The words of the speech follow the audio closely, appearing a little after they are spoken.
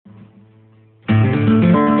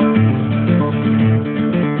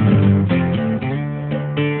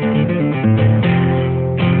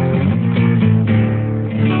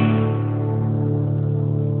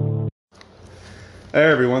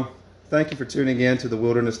everyone. Thank you for tuning in to the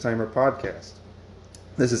Wilderness Tamer podcast.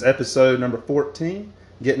 This is episode number 14,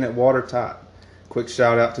 Getting It Watertight. Quick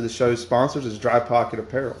shout out to the show's sponsors is Dry Pocket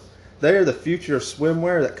Apparel. They are the future of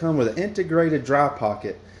swimwear that come with an integrated dry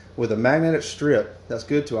pocket with a magnetic strip that's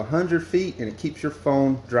good to 100 feet and it keeps your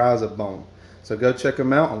phone dry as a bone. So go check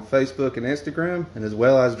them out on Facebook and Instagram and as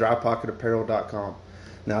well as drypocketapparel.com.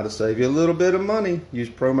 Now to save you a little bit of money, use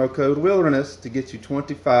promo code Wilderness to get you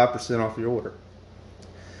 25% off your order.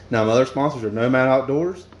 Now my other sponsors are Nomad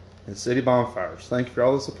Outdoors and City Bonfires. Thank you for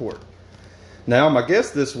all the support. Now my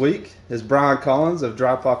guest this week is Brian Collins of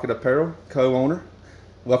Dry Pocket Apparel, co-owner.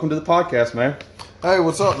 Welcome to the podcast, man. Hey,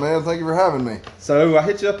 what's up, man? Thank you for having me. So I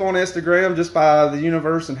hit you up on Instagram just by the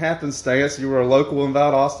universe and happenstance. You were a local in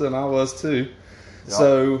Valdosta and I was too. Yep.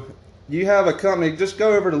 So you have a company. Just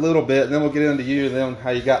go over it a little bit and then we'll get into you and then how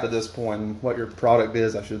you got to this point and what your product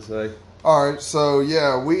is, I should say. All right. So,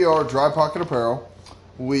 yeah, we are Dry Pocket Apparel.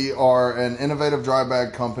 We are an innovative dry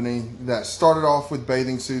bag company that started off with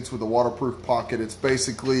bathing suits with a waterproof pocket. It's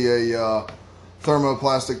basically a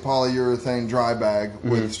thermoplastic polyurethane dry bag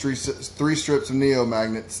with three strips of neo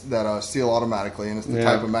magnets that seal automatically, and it's the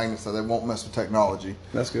type of magnets that they won't mess with technology.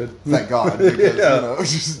 That's good. Thank God.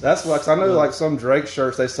 Because, that's like I know, like some Drake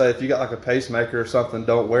shirts, they say if you got like a pacemaker or something,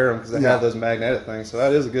 don't wear them because they have those magnetic things. So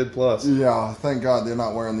that is a good plus. Yeah, thank God they're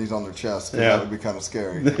not wearing these on their chest because that would be kind of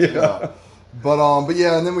scary. But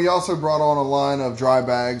yeah, and then we also brought on a line of dry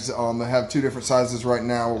bags. They have two different sizes right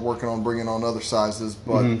now. We're working on bringing on other sizes,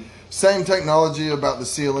 but same technology about the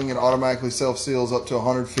sealing. It automatically self-seals up to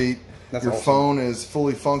 100 feet. That's Your awesome. phone is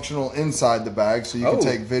fully functional inside the bag, so you can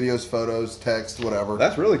take videos, photos, text, whatever.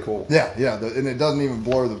 That's really cool. Yeah, and it doesn't even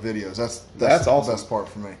blur the videos. That's awesome. The best part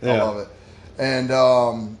for me. I love it.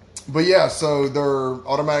 And but yeah, so they're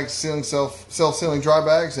automatic sealing, self-sealing dry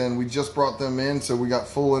bags, and we just brought them in, so we got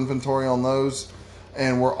full inventory on those.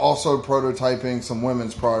 And we're also prototyping some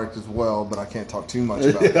women's product as well, but I can't talk too much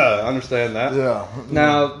about it. Yeah, I understand that. Yeah.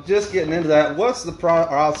 Now, just getting into that, what's the or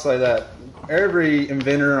I'll say that every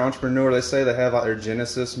inventor, entrepreneur, they say they have like their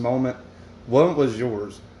genesis moment. What was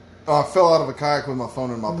yours? I fell out of a kayak with my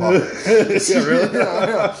phone in my pocket. Yeah,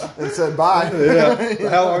 really? And said bye. Yeah.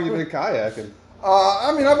 How long have you been kayaking?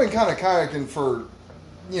 I mean, I've been kind of kayaking for,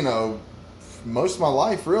 most of my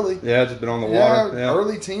life, really. Yeah, just been on the water. Yeah.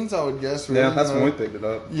 Early teens, I would guess. Really, yeah, that's when we picked it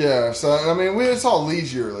up. Yeah, so, I mean, it's all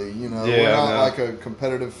leisurely, We're not like a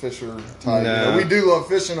competitive fisher type. No. We do love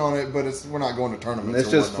fishing on it, but we're not going to tournaments. It's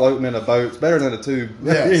just floating in a boat. It's better than a tube.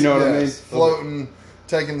 Yes, you know what I mean? Floating,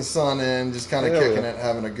 taking the sun in, just kind of kicking it,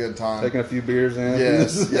 having a good time. Taking a few beers in.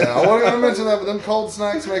 Yes, yeah. I wasn't going to mention that, but them cold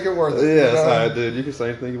snacks make it worth it. Yeah, that's all right, dude. You can say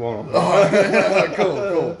anything you want.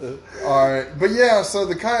 Cool. All right. But yeah, so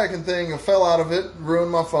the kayaking thing, I fell out of it,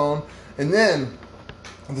 ruined my phone. And then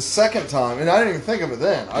the second time, and I didn't even think of it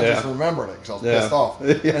then. I just remembered it because I was pissed off.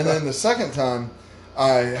 And then the second time,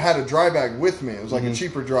 I had a dry bag with me. It was like a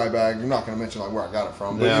cheaper dry bag. You're not going to mention like where I got it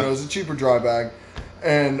from, but it was a cheaper dry bag.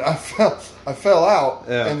 And I fell out,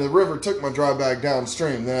 and the river took my dry bag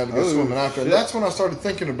downstream. Then I had to go swimming after. And that's when I started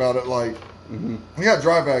thinking about it. Like, we got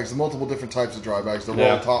dry bags, the multiple different types of dry bags, the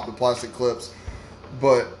roll top, the plastic clips.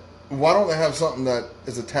 But why don't they have something that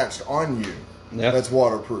is attached on you that's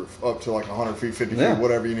waterproof up to like 100 feet, 50 feet,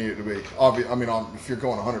 whatever you need it to be? I mean, if you're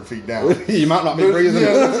going 100 feet down, you might not be breathing.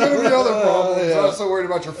 Yeah, there's going to be other problems. I'm not so worried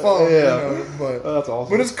about your phone. But that's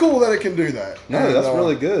awesome. But it's cool that it can do that. No, that's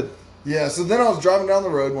really good. Yeah, so then I was driving down the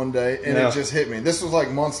road one day, and it just hit me. This was like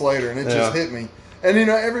months later, and it just hit me. And,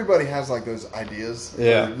 everybody has like those ideas.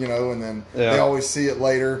 And then they always see it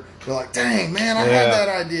later. They're like, dang, man, I had that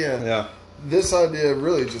idea. Yeah. This idea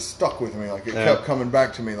really just stuck with me. Like, it kept coming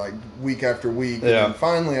back to me, like, week after week. And then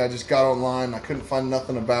finally, I just got online. I couldn't find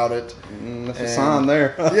nothing about it. That's a sign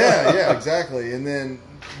there. yeah, exactly. And then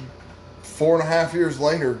 4.5 years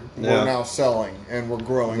later, we're now selling, and we're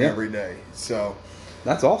growing every day. So...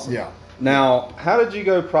 That's awesome. Yeah. Now, how did you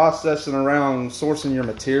go processing around sourcing your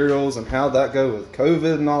materials, and how'd that go with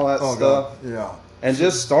COVID and all that stuff? God. Yeah. And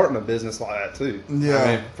just starting a business like that too. Yeah.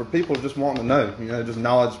 I mean, for people just wanting to know, just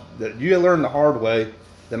knowledge that you learn the hard way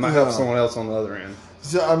that might help someone else on the other end.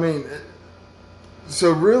 So, I mean,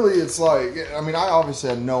 really it's like, I obviously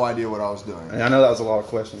had no idea what I was doing. And I know that was a lot of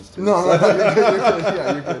questions too. No, you're good.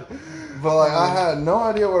 Yeah, you're good. But like, I had no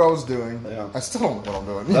idea what I was doing. Yeah. I still don't know what I'm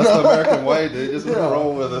doing. That's the American way, dude. Just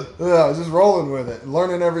roll with it. Yeah, just rolling with it,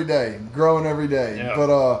 learning every day, growing every day.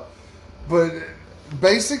 Yeah. But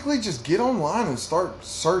basically, just get online and start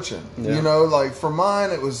searching. Yeah. Like for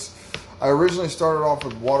mine, it was. I originally started off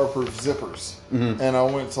with waterproof zippers, and I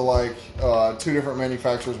went to like 2 different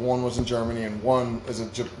manufacturers. One was in Germany, and one is a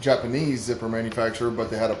Japanese zipper manufacturer,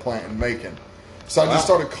 but they had a plant in Macon. So I just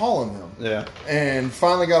started calling them. Yeah. And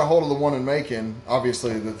finally got a hold of the one in Macon.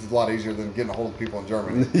 Obviously, that's a lot easier than getting a hold of people in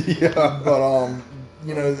Germany. Yeah. But,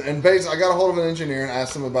 you know, and basically I got a hold of an engineer and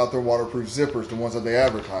asked them about their waterproof zippers, the ones that they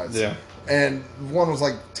advertised. Yeah. And one was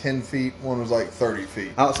like 10 feet, one was like 30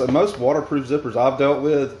 feet. So most waterproof zippers I've dealt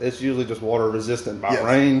with, it's usually just water resistant by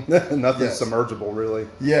rain. Nothing submergible, really.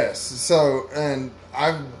 Yes. So, and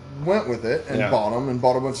I went with it and bought them and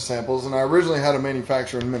bought a bunch of samples. And I originally had a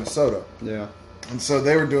manufacturer in Minnesota. Yeah. And so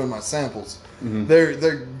they were doing my samples. Mm-hmm.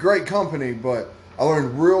 They're great company, but I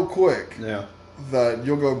learned real quick that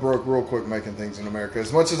you'll go broke real quick making things in America.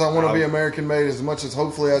 As much as I want to be American made, as much as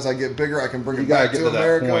hopefully as I get bigger I can bring it back to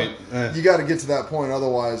America. You got to get to that point.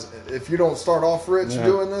 Otherwise, if you don't start off rich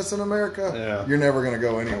doing this in America, you're never going to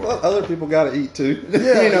go anywhere. Well, other people got to eat too.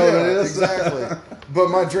 Yeah, you know what it is. Exactly. But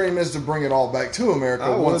my dream is to bring it all back to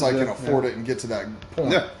America once I can afford it and get to that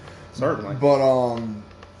point. Yeah, certainly.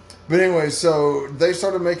 But anyway, so they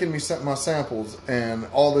started making me my samples, and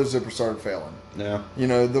all those zippers started failing. Yeah. You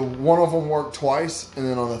know, the one of them worked twice, and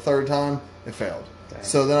then on the third time, it failed. Dang.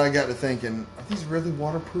 So then I got to thinking, are these really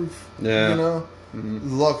waterproof? Yeah. You know?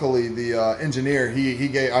 Mm-hmm. Luckily, the engineer,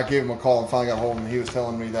 I gave him a call and finally got hold of him. He was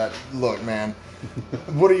telling me that, look, man,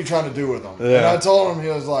 what are you trying to do with them? Yeah. And I told him, he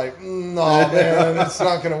was like, no, man, it's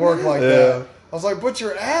not going to work like that. I was like, but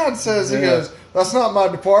your ad says, he goes, that's not my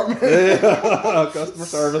department. Customer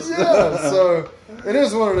service. Yeah, so it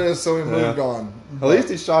is what it is, so we moved on. At least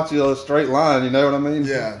he shot you a straight line, you know what I mean?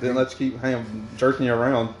 Yeah. Didn't let you keep jerking you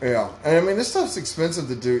around. Yeah. And I mean, this stuff's expensive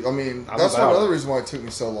to do. I mean, that's one other reason why it took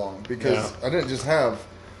me so long, because I didn't just have,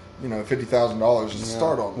 you know, $50,000 just to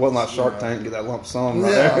start on. Wasn't like Shark Tank, get that lump sum.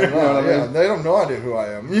 Right there. You know what I mean? They don't know idea who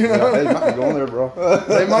I am. You know? They might be going there, bro.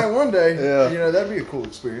 They might one day. Yeah. You know, that'd be a cool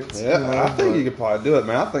experience. Yeah, you know, I think you could probably do it,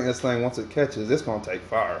 man. I think this thing, once it catches, it's going to take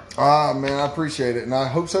fire. Ah, man, I appreciate it, and I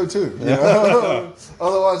hope so too. You know?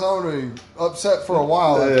 Otherwise, I'm going to be upset for a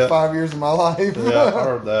while after 5 years of my life. Yeah, I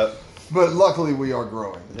heard that. But luckily, we are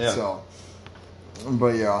growing. Yeah. So,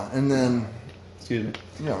 but yeah, and then. Excuse me.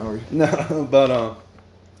 Yeah, no, but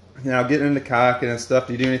now getting into kayaking and stuff,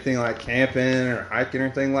 do you do anything like camping or hiking or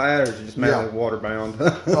anything like that, or is it just mainly waterbound?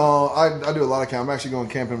 I do a lot of camping. I'm actually going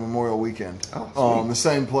camping Memorial Weekend. Oh, the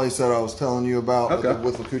same place that I was telling you about with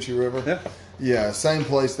the Withlacoochee River. Yeah. Yeah, same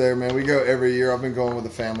place there, man. We go every year. I've been going with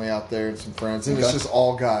the family out there and some friends, and it's just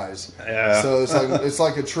all guys. Yeah. So it's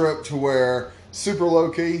like a trip to where super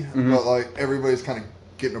low key, but like everybody's kind of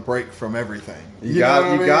getting a break from everything. You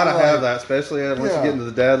gotta have that, especially once you get into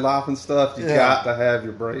the dad life and stuff. You got to have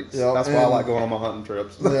your breaks. Yep. That's why I like going on my hunting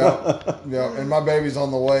trips. Yeah. And my baby's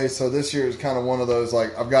on the way, so this year is kind of one of those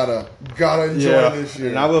like I've gotta enjoy this year.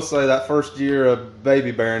 And I will say that first year of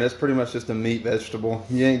baby bearing, it's pretty much just a meat vegetable.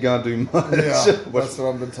 You ain't gonna do much. Yeah, that's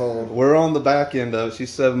what I've been told. We're on the back end of it.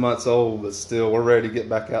 She's 7 months old, but still, we're ready to get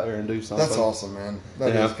back out there and do something. That's awesome, man.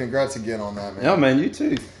 That is. Congrats again on that, man. Yeah, man. You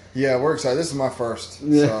too. Yeah, we're excited. This is my first.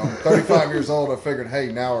 So, 35 years old, I figured,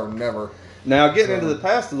 hey, now or never. Now, getting into the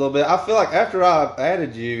past a little bit, I feel like after I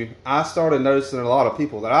added you, I started noticing a lot of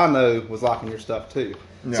people that I know was liking your stuff too.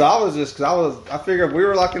 Yeah. So I was just, I figured we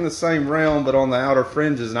were like in the same realm, but on the outer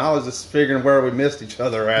fringes, and I was just figuring where we missed each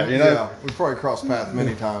other at, you know? Yeah, we probably crossed paths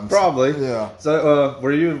many times. Probably. Yeah. So,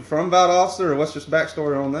 were you from Valdosta, or what's your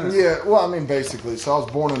backstory on that? Yeah, well, I mean, basically, so I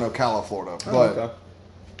was born in Ocala, Florida, but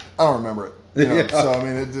I don't remember it. You know, so I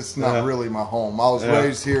mean, it's just not really my home. I was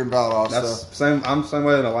raised here in Valdosta. I'm the same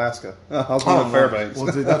way in Alaska. I was born in Fairbanks.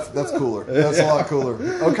 Well, dude, that's cooler. That's a lot cooler.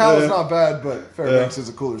 Ocala's not bad, but Fairbanks is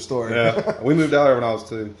a cooler story. Yeah, we moved out there when I was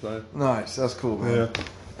 2. So. Nice, that's cool, man. Yeah.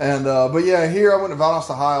 And but yeah, here I went to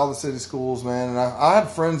Valdosta High, all the city schools, man, and I had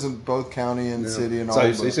friends in both county and city and all. So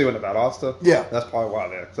you went to Valdosta? Yeah, that's probably why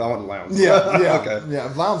then, because I went to Lowndes. Yeah, okay.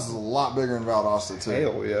 Yeah, Lowndes is a lot bigger than Valdosta too.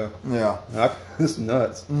 Hell yeah. Yeah, it's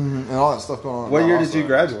nuts. Mm-hmm. And all that stuff going on. What year did you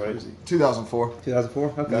graduate? 2004.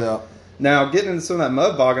 2004. Okay. Yeah. Now, getting into some of that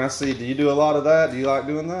mud bogging, I see. Do you do a lot of that? Do you like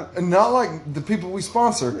doing that? And not like the people we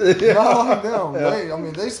sponsor. Not like them.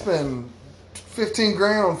 Yeah. They spend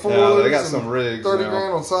 $15,000 on four-wheelers. They got some rigs.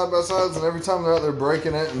 $30,000 on side-by-sides, and every time they're out there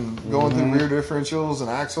breaking it and going through rear differentials and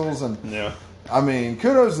axles, and I mean,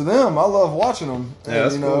 kudos to them. I love watching them. And,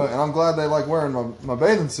 that's cool. And I'm glad they like wearing my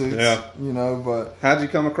bathing suits. Yeah. You know, but how'd you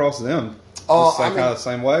come across them? Kind of the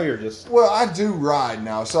same way, or just? Well, I do ride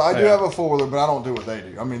now, so I do have a four-wheeler, but I don't do what they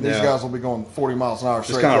do. I mean, these guys will be going 40 miles an hour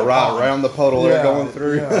straight. Just kind of ride around the puddle they're going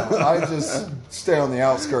through. Yeah, I just stay on the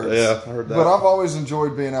outskirts. Yeah, I heard that. But I've always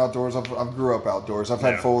enjoyed being outdoors. I grew up outdoors. I've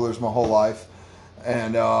had four-wheelers my whole life.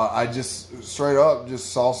 And I just straight up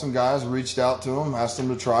just saw some guys, reached out to them, asked them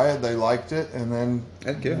to try it. They liked it, and then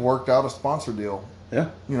worked out a sponsor deal. Yeah.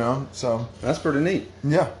 You know, so. That's pretty neat.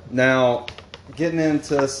 Yeah. Now, getting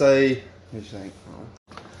into, say, what do you think?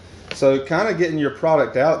 So kind of getting your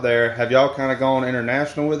product out there, have y'all kind of gone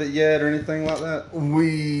international with it yet or anything like that?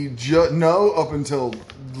 No, up until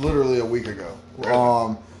literally a week ago.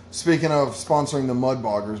 Really? Speaking of sponsoring the mud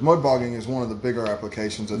bogging is one of the bigger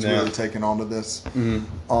applications that's really taken onto this.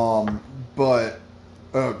 Mm-hmm. But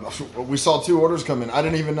we saw 2 orders come in. I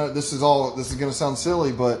didn't even know, this is going to sound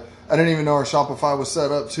silly, but I didn't even know our Shopify was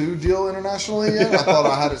set up to deal internationally yet. I thought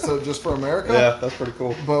I had it set up just for America. Yeah, that's pretty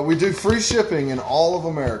cool. But we do free shipping in all of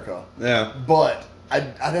America. Yeah. But I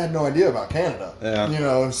had no idea about Canada. Yeah. You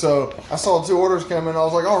know, so I saw 2 orders come in. I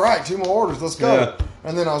was like, all right, 2 more orders. Let's go. Yeah.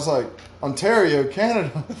 And then I was like, Ontario,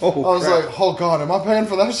 Canada. I was like, oh God, am I paying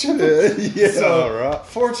for that shipping? Yeah, so, right.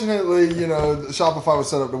 Fortunately, you know, Shopify was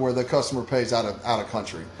set up to where the customer pays out of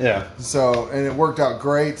country. Yeah. So, and it worked out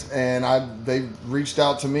great. And they reached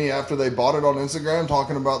out to me after they bought it on Instagram,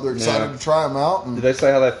 talking about they're excited to try them out. And did they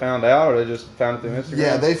say how they found out, or they just found it through Instagram?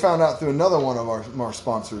 Yeah, they found out through another one of our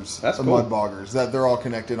sponsors, That's the cool. Mud Boggers, that they're all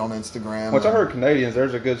connected on Instagram. Which I heard Canadians,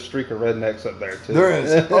 there's a good streak of rednecks up there too. There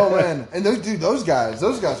is. Oh man, and those guys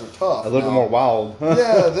are tough. A little bit more wild.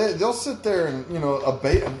 Yeah, they'll sit there and, you know,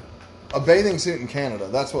 a bathing suit in Canada.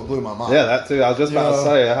 That's what blew my mind. Yeah, that too. I was just about to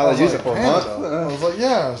say how they use it for a month. I was like,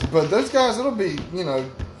 yeah, but those guys, it'll be, you know,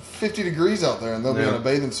 50 degrees out there, and they'll be in a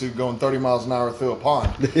bathing suit going 30 miles an hour through a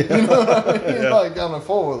pond. You know what I mean? Like on a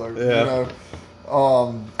 4-wheeler. Yeah. You know,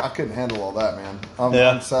 I couldn't handle all that, man.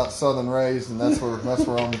 I'm southern raised, and that's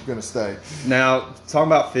where I'm gonna stay. Now, talking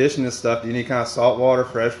about fishing and stuff, do you need kind of saltwater,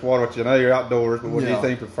 freshwater? Which I know you're outdoors, but what do you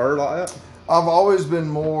think you prefer like that? I've always been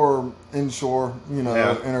more inshore, you know,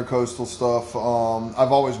 intercoastal stuff.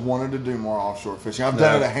 I've always wanted to do more offshore fishing. I've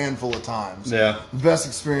done it a handful of times. Yeah. The best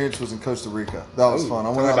experience was in Costa Rica. That was fun. I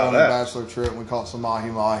went out on a bachelor trip and we caught some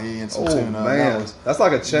mahi and some tuna. Man. That's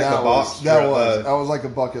like a check the box. That was like a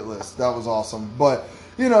bucket list. That was awesome. But,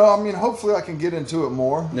 you know, I mean, hopefully I can get into it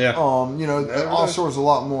more. Yeah. You know, offshore is a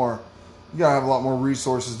lot more. You gotta have a lot more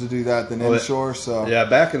resources to do that than inshore. So yeah,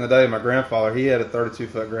 back in the day, my grandfather, he had a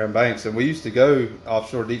 32-foot Grand Banks, and we used to go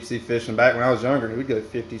offshore deep sea fishing back when I was younger, and we'd go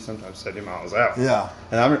 50, sometimes 70 miles out. Yeah.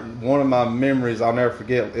 And one of my memories I'll never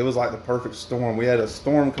forget, it was like the perfect storm. We had a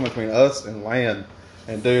storm come between us and land.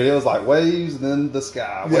 And dude, it was like waves and then the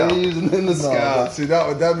sky, waves and then the sky. See, that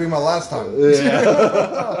would be my last time.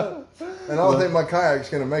 Yeah. And I don't think my kayak's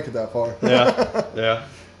gonna make it that far. Yeah.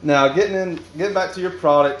 Now, getting back to your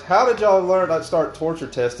product, how did y'all learn to start torture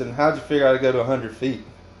testing? How did you figure out to go to 100 feet?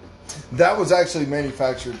 That was actually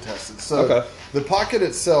manufactured tested. So the Pocket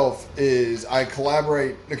itself is, I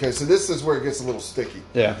collaborate. Okay, so this is where it gets a little sticky.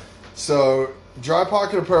 Yeah. So Dry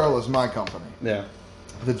Pocket Apparel is my company. Yeah.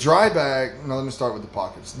 The dry bag, no, let me start with the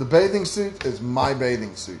pockets. The bathing suit is my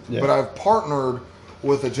bathing suit. Yeah. But I've partnered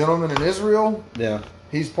with a gentleman in Israel. Yeah.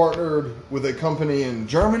 He's partnered with a company in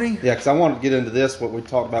Germany. Yeah, because I wanted to get into this, what we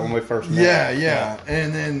talked about when we first met. Yeah.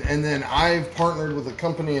 And then I've partnered with a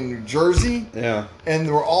company in New Jersey. Yeah. And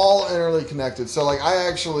we're all interly connected. So, like, I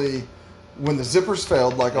actually, when the zippers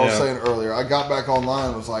failed, like I was saying earlier, I got back online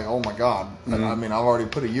and was like, oh my God. Mm-hmm. I mean, I've already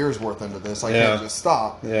put a year's worth into this. I can't just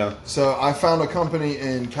stop. Yeah. So I found a company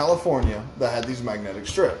in California that had these magnetic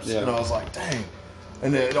strips. Yeah. And I was like, dang.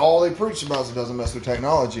 And all they preach about is it doesn't mess with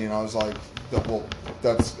technology. And I was like, well,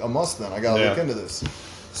 that's a must then. I got to look into this.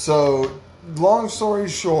 So, long story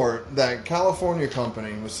short, that California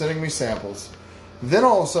company was sending me samples. Then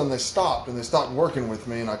all of a sudden they stopped working with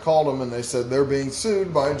me. And I called them and they said they're being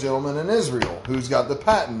sued by a gentleman in Israel who's got the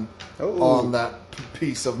patent on that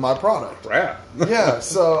piece of my product. Crap. Yeah,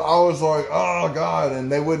 so I was like, oh God.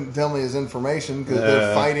 And they wouldn't tell me his information because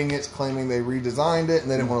they're fighting it, claiming they redesigned it,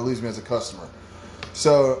 and they didn't want to lose me as a customer.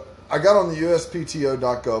 So I got on the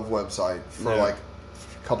USPTO.gov website for like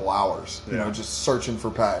a couple hours, you know, just searching for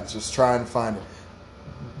patents, just trying to find it.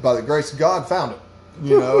 By the grace of God, found it,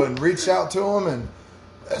 you know, and reached out to him. And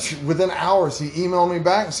within hours, he emailed me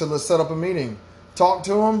back and said, let's set up a meeting. Talked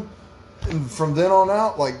to him. And from then on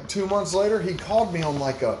out, like 2 months later, he called me on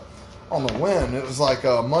on the whim. It was like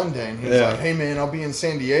a Monday. And he was like, hey man, I'll be in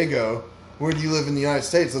San Diego. Where do you live in the United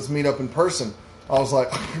States? Let's meet up in person. I was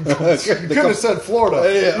like, you could have said Florida.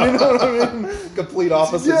 Yeah. You know what I mean? Complete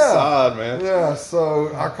opposite side, man. Yeah,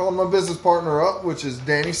 so I called my business partner up, which is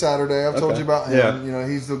Danny Saturday. I've told you about him. Yeah. You know,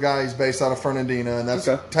 he's the guy, he's based out of Fernandina, and that's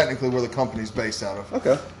technically where the company's based out of.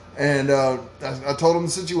 Okay. And I told him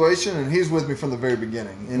the situation, and he's with me from the very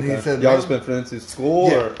beginning. And he said, y'all just been friends through school?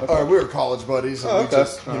 Yeah. Or? We were college buddies. And we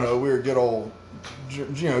just, you know, we were good old...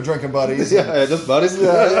 You know, drinking buddies. Yeah, just buddies.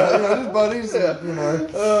 Yeah, just buddies. Yeah. And, you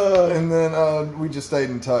know, and then we just stayed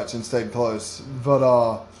in touch and stayed close. But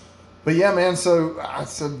But yeah, man, so I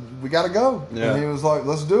said, we got to go. Yeah. And he was like,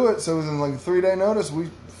 let's do it. So within like a 3-day notice, we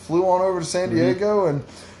flew on over to San Diego. And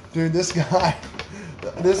dude, this guy,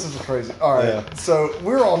 this is crazy. All right. Yeah. So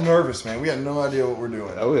we were all nervous, man. We had no idea what we're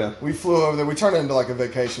doing. Oh, yeah. We flew over there. We turned it into like a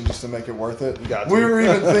vacation just to make it worth it. We were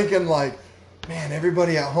even thinking like, man,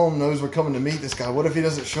 everybody at home knows we're coming to meet this guy. What if he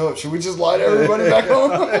doesn't show up? Should we just lie to everybody back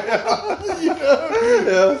home? You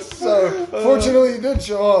know? Yeah. So fortunately, he did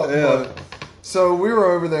show up. Yeah. But, so we were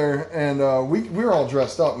over there, and we were all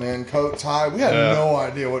dressed up, man, coat, tie. We had no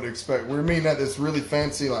idea what to expect. We were meeting at this really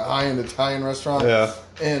fancy, like high-end Italian restaurant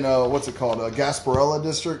in what's it called, Gasparilla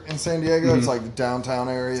District in San Diego. It's like the downtown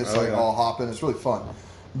area. It's all hopping. It's really fun.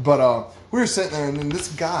 But we were sitting there, and then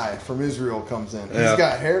this guy from Israel comes in. He's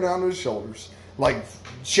got hair down to his shoulders, like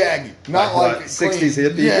shaggy, not like 60s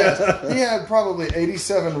hippie. Yeah, he had probably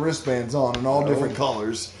 87 wristbands on in all different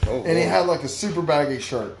colors, and he had like a super baggy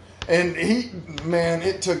shirt. And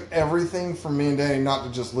it took everything from me and Danny not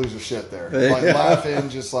to just lose a shit there. Like laughing,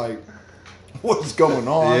 just like, what's going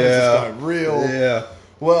on? Is this guy real? Yeah.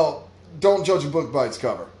 Well, don't judge a book by its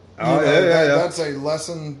cover. That's a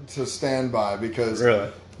lesson to stand by because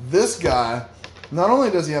this guy, not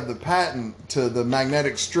only does he have the patent to the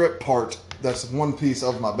magnetic strip part that's one piece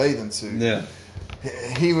of my bathing suit. Yeah.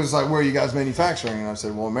 He was like, where are you guys manufacturing? And I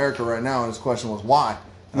said, well, America right now. And his question was, why?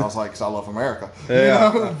 And I was like, because I love America.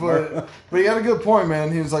 Yeah. You know? But he had a good point,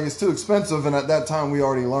 man. He was like, it's too expensive. And at that time, we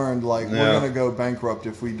already learned, like, we're going to go bankrupt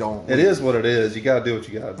if we don't. It is what it is. You got to do what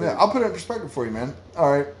you got to do. Yeah, I'll put it in perspective for you, man.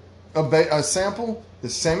 All right. A sample, the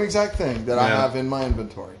same exact thing that I have in my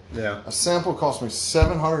inventory. Yeah. A sample cost me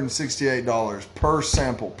 $768 per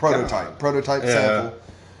sample, prototype sample.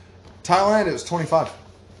 Thailand, it was $25.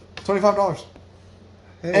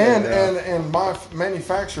 And my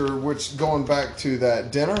manufacturer, which going back to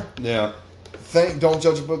that dinner, don't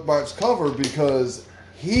judge a book by its cover because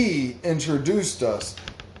he introduced us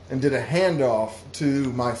and did a handoff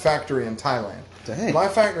to my factory in Thailand. Dang. My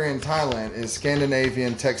factory in Thailand is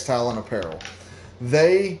Scandinavian Textile and Apparel.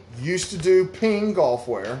 They used to do Ping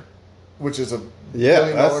Golfwear, which is a $1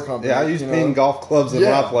 billion company. Yeah, I used Ping golf clubs when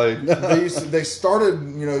I played. they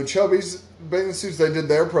started, Chubby's bathing suits. They did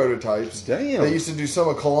their prototypes. Damn. They used to do some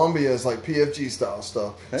of Columbia's like PFG style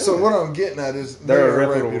stuff. Hey. So what I'm getting at is they're a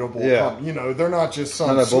reputable company. They're not just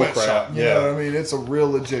some sweatshop. You know what I mean? It's a real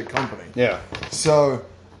legit company. Yeah. So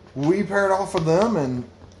we paired off with them and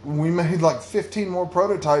we made like 15 more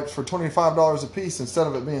prototypes for $25 a piece instead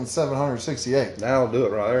of it being $768. That'll do it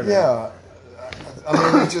right there. Yeah.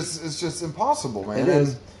 I mean, it's just impossible, man. It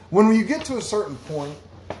is. When you get to a certain point,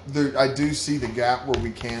 I do see the gap where we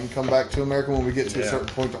can come back to America when we get to a certain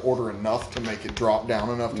point to order enough to make it drop down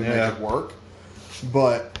enough to make it work.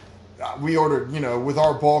 But we ordered, with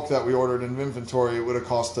our bulk that we ordered in inventory, it would have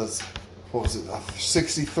cost us, what was it,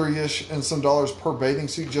 63-ish and some dollars per bathing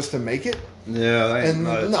suit just to make it. Yeah, that ain't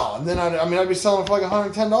and then I'd be selling for like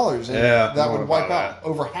 $110, and that would wipe out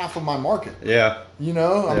over half of my market. Yeah. I mean,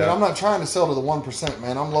 I'm not trying to sell to the 1%,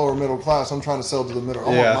 man. I'm lower middle class. I'm trying to sell to the middle.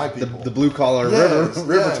 I want my people. The blue collar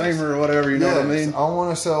river tamer or whatever, you know what I mean? I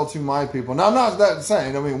want to sell to my people. Now, I'm not that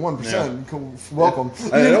saying. 1%, welcome.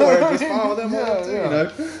 Hey, don't worry, just follow them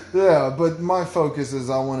Yeah, but my focus is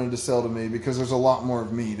I wanted to sell to me because there's a lot more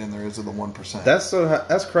of me than there is of the 1%.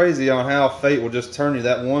 That's crazy on how fate will just turn you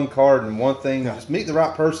that one card and one thing. Just meet the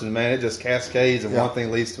right person, man. It just cascades and one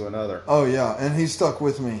thing leads to another. Oh, yeah. And he stuck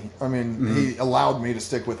with me. I mean, he allowed me to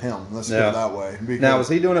stick with him. Let's put it that way. Now, was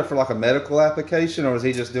he doing it for like a medical application, or was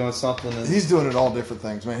he just doing something? He's doing it all different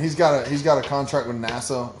things, man. He's got a contract with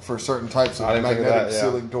NASA for certain types of magnetic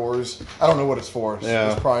sealing doors. I don't know what it's for.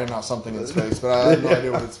 It's probably not something in space, but I have no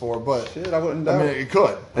idea what it's for. But shit, I wouldn't know. I mean, it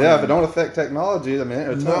could. If it don't affect technology, I mean,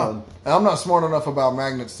 it's no. And I'm not smart enough about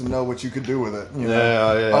magnets to know what you could do with it.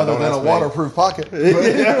 Other than a waterproof pocket.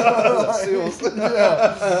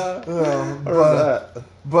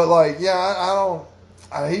 But like, I don't.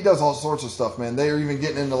 He does all sorts of stuff, man. They are even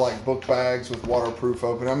getting into like book bags with waterproof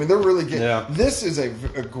open. I mean, they're really getting. This is a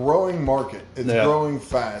growing market. It's growing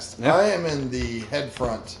fast. I am in the head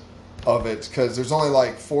front of it because there's only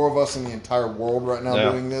like 4 of us in the entire world right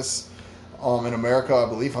now doing this. In America, I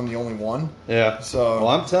believe I'm the only one. Yeah. So. Well,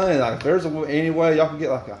 I'm telling you, like, if there's any way y'all can get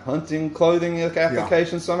like a hunting clothing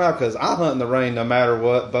application somehow, because I hunt in the rain no matter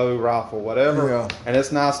what, bow, rifle, whatever. Yeah. And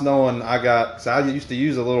it's nice knowing because I used to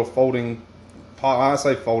use a little folding. I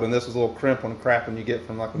say folding. This was a little crimping crapping you get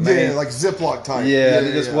from like a man. Yeah, like Ziploc type. Yeah,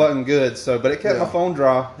 it just wasn't good. So, but it kept my phone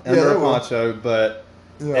dry under a poncho. But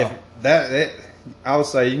I would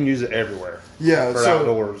say you can use it everywhere. Yeah, for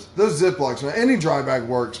outdoors. Those Ziplocs, man. Any dry bag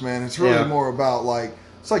works, man. It's really more about like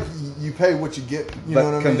it's like you pay what you get. You but know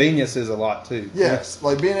what I mean? Convenience is a lot too. Yes,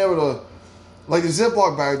 like being able to, like the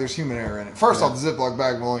Ziploc bag, there's human error in it. First off, the Ziploc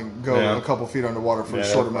bag will only go a couple feet underwater for a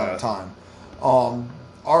short amount of time.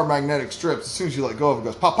 Our magnetic strips, as soon as you let go of it,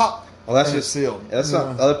 goes pop, pop. Well, that's just sealed. That's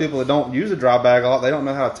other people that don't use a dry bag a lot. They don't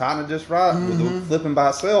know how to tighten it just right. With the flipping by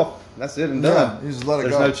itself, that's it and done. You just let it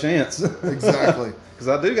There's go. no chance. Exactly. Because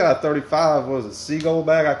I do got a 35, what was it, seagull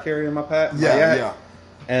bag I carry in my pack? Yeah.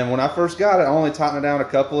 And when I first got it, I only tightened it down a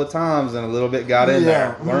couple of times and a little bit got in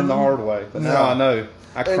there. Learned the hard way. But now I know.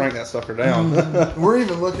 I crank that sucker down. We're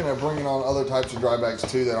even looking at bringing on other types of dry bags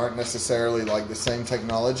too that aren't necessarily like the same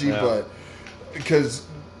technology, but because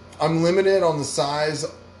I'm limited on the size,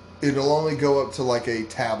 it'll only go up to like a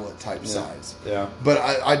tablet type size. Yeah. But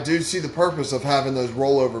I do see the purpose of having those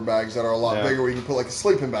rollover bags that are a lot bigger where you can put like a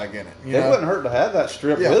sleeping bag in it. It wouldn't hurt to have that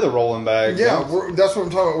strip with a rolling bag. Yeah, that's what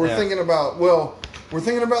I'm talking about. We're thinking about, we're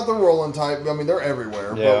thinking about the rolling type. I mean, they're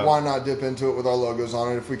everywhere, but why not dip into it with our logos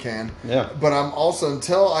on it if we can? Yeah. But I'm also,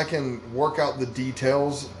 until I can work out the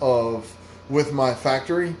details with my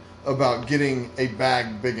factory about getting a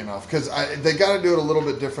bag big enough, because they got to do it a little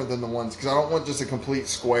bit different than the ones, because I don't want just a complete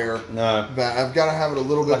square bag. I've got to have it a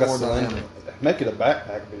little bit more dynamic. Make it a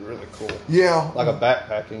backpack would be really cool. Yeah. Like a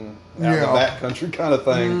backpacking, out in the backcountry kind of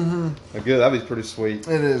thing. Good, that'd be pretty sweet.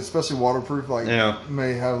 It is, especially waterproof. Like,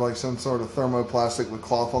 may have like some sort of thermoplastic with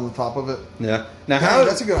cloth on the top of it. Yeah. Now,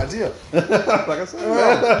 that's a good idea. Like I said,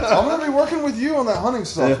 I'm going to be working with you on that hunting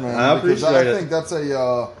stuff, man. I appreciate it.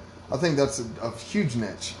 I think that's a huge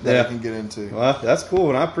niche that I can get into. Well, that's cool,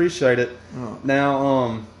 and I appreciate it.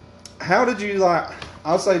 Now, how did you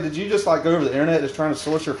I'll say, did you just go over the internet just trying to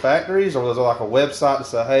source your factories, or was there like a website to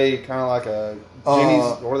say, hey, kind of like a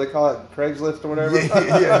Jenny's, what do they call it, Craigslist or whatever?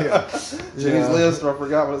 Yeah. Jenny's List, or I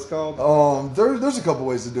forgot what it's called. There's a couple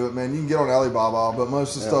ways to do it, man. You can get on Alibaba, but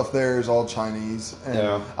most of the stuff there is all Chinese.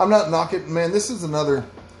 And I'm not knocking, man. This is another.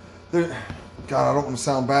 God, I don't want to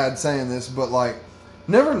sound bad saying this, but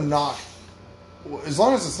never knock. As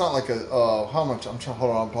long as it's not like how much?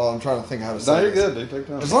 Hold on, Paul. I'm trying to think how to say. No, you're good, dude. Take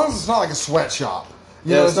time. As long as it's not like a sweatshop.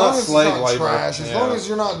 As long as it's not trash. As long as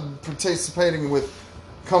you're not participating with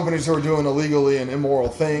companies who are doing illegally and immoral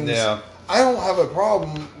things. Yeah. I don't have a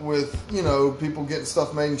problem with, people getting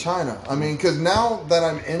stuff made in China. I mean, because now that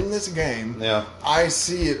I'm in this game, I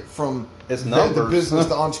see it from the business,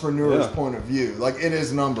 the entrepreneur's point of view. It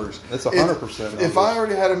is numbers. It's 100%. If I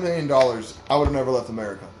already had $1 million, I would have never left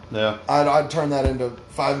America. Yeah. I'd turn that into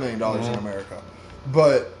 $5 million in America.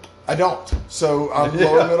 But I don't. So I'm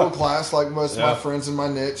lower middle class like most of my friends in my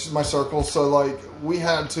niche, my circle. So we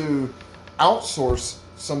had to outsource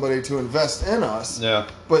somebody to invest in us. Yeah.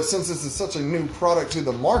 But since this is such a new product to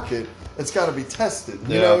the market, it's got to be tested.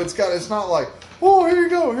 Yeah. It's not like, oh, here you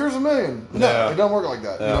go, here's $1 million. No, it don't work like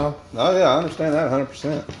that. Oh yeah, I understand that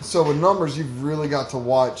 100%. So with numbers, you've really got to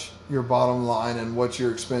watch your bottom line and what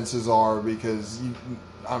your expenses are, because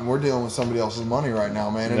we're dealing with somebody else's money right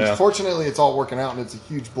now, man. And fortunately, it's all working out, and it's a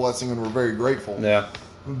huge blessing, and we're very grateful. Yeah.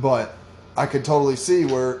 But I could totally see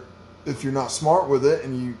where if you're not smart with it,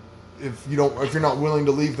 and if you're not willing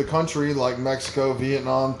to leave the country, like Mexico,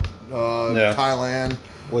 Vietnam, Thailand.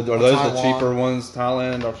 Are those Taiwan, the cheaper ones?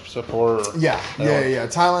 Thailand or Yeah.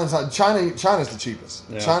 China's the cheapest.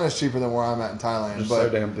 Yeah. China's cheaper than where I'm at in Thailand. They're so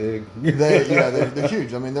damn big. They're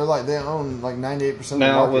huge. I mean, they own 98% of the market.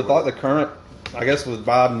 Now, with the current, I guess with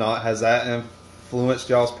Bob Knott, has that influenced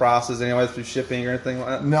y'all's prices anyway through shipping or anything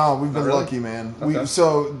like that? No, we've been lucky, man. Okay. It's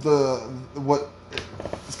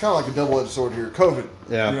kind of like a double-edged sword here. COVID.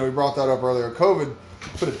 Yeah. We brought that up earlier. COVID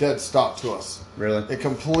put a dead stop to us. Really? It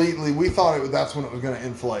completely. We thought that's when it was going to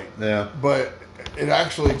inflate. Yeah. But it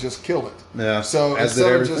actually just killed it. Yeah. So as did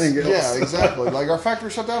everything else. Yeah, exactly. Our factory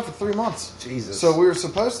shut down for 3 months. Jesus. So we were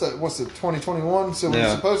supposed to. 2021? So we were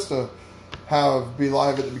supposed to be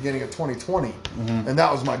live at the beginning of 2020, and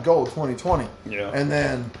that was my goal, 2020. Yeah. And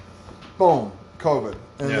then, boom, COVID,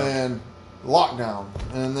 and then lockdown,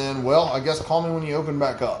 and then I guess call me when you open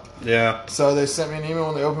back up. Yeah. So they sent me an email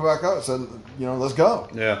when they opened back up, said let's go.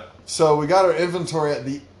 Yeah. So we got our inventory at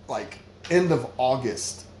the end of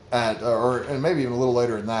August and maybe even a little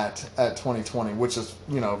later than that at 2020, which is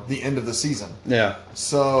the end of the season. Yeah.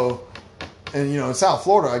 So. And in South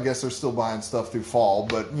Florida, I guess they're still buying stuff through fall,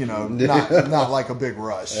 but not like a big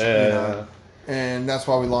rush. Yeah. And that's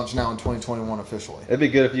why we launch now in 2021 officially. It'd be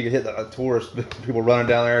good if you could hit the tourist people running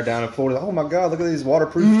down in Florida. Oh my God, look at these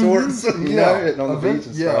waterproof shorts! Hitting on the beach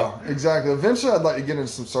and stuff. Yeah, exactly. Eventually, I'd like to get into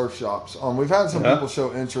some surf shops. We've had some people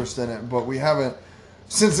show interest in it, but we haven't.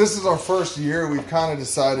 Since this is our first year, we've kind of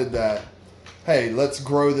decided that hey, let's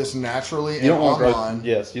grow this naturally You don't want to online. grow.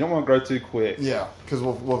 Yes, you don't want to grow too quick. Yeah, because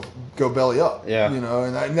we'll go belly up. Yeah,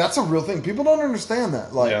 and that's a real thing. People don't understand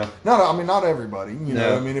that. Like, not everybody. You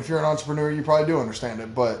know, I mean, if you're an entrepreneur, you probably do understand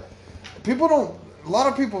it, but people don't. A lot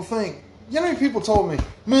of people think. You know, people told me,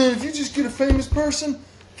 man, if you just get a famous person,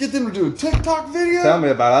 get them to do a TikTok video. Tell me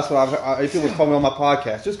about it. That's what people told me on my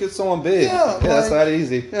podcast. Just get someone big. Yeah, that's that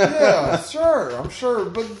easy. Yeah, sure, I'm sure.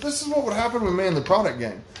 But this is what would happen with me in the product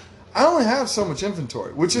game. I only have so much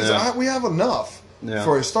inventory, which is we have enough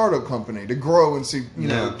for a startup company to grow and see,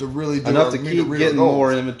 to really do enough to keep getting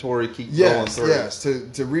more inventory, going through. Yes,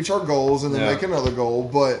 to reach our goals and then make another goal.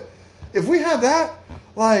 But if we had that,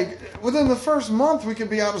 like within the first month, we could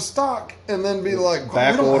be out of stock and then be like, we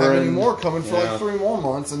don't have any more coming for like 3 more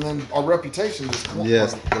months, and then our reputation just.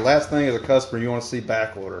 Yes, the last thing as a customer, you want to see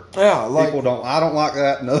back order. Yeah, like people don't. I don't like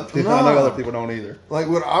that. No, I know other people don't either. Like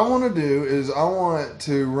what I want to do is I want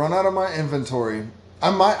to run out of my inventory.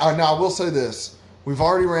 Now I will say this. We've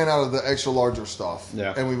already ran out of the extra larger stuff.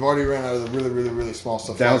 Yeah. And we've already ran out of the really, really, really small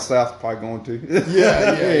stuff. Down south, probably going to.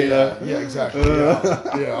 Yeah, exactly.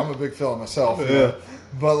 Yeah, I'm a big fella myself. Yeah.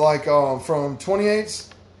 But like from 28s,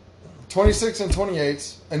 26 and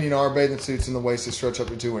 28s, and our bathing suits in the waist is stretch up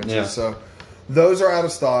to 2 inches. Yeah. So those are out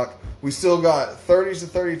of stock. We still got 30s to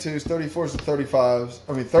 32s, 34s to 35s.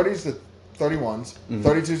 I mean 30s to 31s,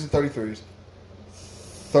 32s to 33s,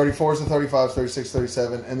 34s to 35s, 36,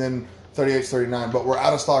 37, and then 38, 39, but we're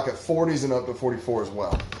out of stock at 40s and up to 44 as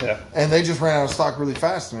well. Yeah. And they just ran out of stock really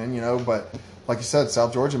fast, man, but like you said,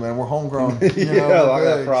 South Georgia, man, we're homegrown. Like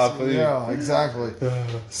that fried food. Yeah, exactly.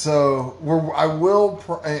 So I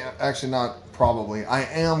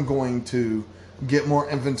am going to get more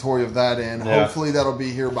inventory of that in. Yeah. Hopefully that'll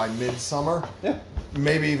be here by midsummer. Yeah.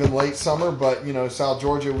 Maybe even late summer, but South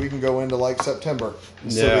Georgia, we can go into like September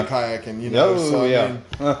and still be kayaking.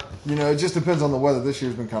 It just depends on the weather. This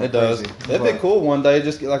year's been kind of crazy. It'd be cool one day.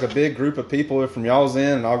 Just get like a big group of people from y'all's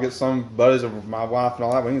in, and I'll get some buddies of my wife and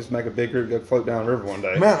all that. We can just make a big group, go float down the river one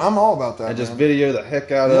day. Man, I'm all about that. And just video the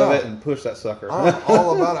heck out of it and push that sucker. I'm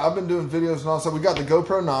all about it. I've been doing videos and all. So we got the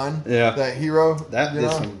GoPro 9. Yeah, that Hero. That did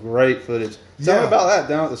some great footage. Tell me about that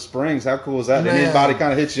down at the Springs. How cool is that? Did anybody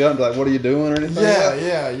kind of hit you up and be like, what are you doing or anything?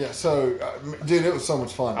 Yeah. So, dude, it was so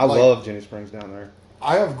much fun. I love Jenny Springs down there.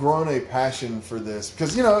 I have grown a passion for this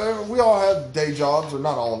because, we all have day jobs, or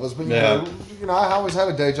not all of us, but, I always had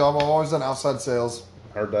a day job. I've always done outside sales.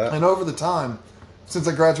 Heard that. And over the time, since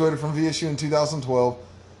I graduated from VSU in 2012,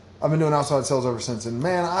 I've been doing outside sales ever since. And,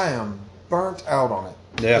 man, I am burnt out on it.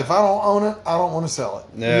 Yeah. If I don't own it, I don't want to sell it.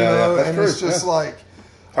 Yeah, that's true. It's just like...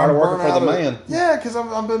 Tired of working for the man. Yeah, because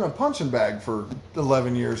I've been a punching bag for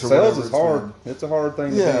 11 years or whatever. Sales is hard. It's a hard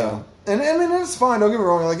thing to be on. And I mean, it's fine. Don't get me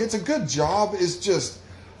wrong. Like, it's a good job. It's just,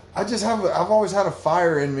 I've always had a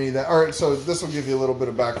fire in me that, all right, so this will give you a little bit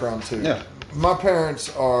of background too. Yeah. My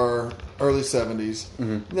parents are early 70s.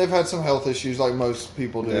 Mm-hmm. They've had some health issues like most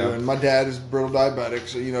people do. Yeah. And my dad is brittle diabetic,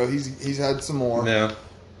 so, he's had some more. Yeah.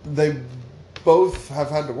 They both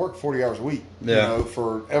have had to work 40 hours a week,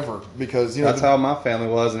 forever because, that's how my family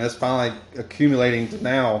was, and it's finally accumulating to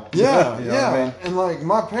now. Yeah, what I mean? And like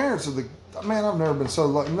my parents are I've never been so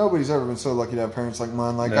lucky. Nobody's ever been so lucky to have parents like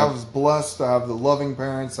mine. Like I was blessed to have the loving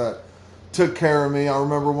parents that took care of me. I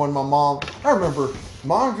remember when I remember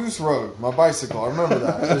Mongoose Road, my bicycle. I remember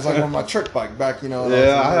that. It was like on my trick bike back, I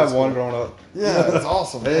have one growing up. Yeah, it's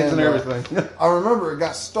awesome. Eggs and everything. I remember it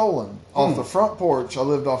got stolen off the front porch. I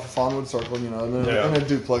lived off of Fawnwood Circle, in a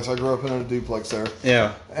duplex. I grew up in a duplex there.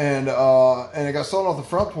 Yeah. And it got stolen off the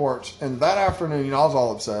front porch. And that afternoon, I was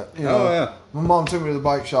all upset. My mom took me to the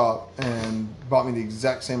bike shop and bought me the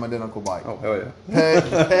exact same identical bike. Oh, hell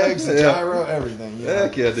yeah. Pegs, gyro, everything.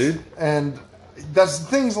 Heck yeah, dude. And that's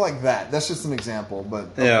things like that. That's just an example,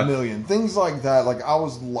 but a million. Things like that, like I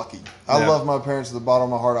was lucky. I love my parents to the bottom of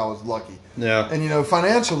my heart. I was lucky. Yeah. And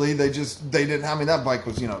financially, they didn't have me. That bike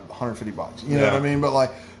was, $150. You know what I mean? But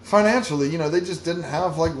like financially, they just didn't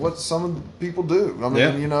have like what some people do. I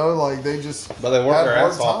mean, like they just. But they work their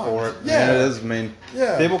ass off for it. Yeah. It is. I mean,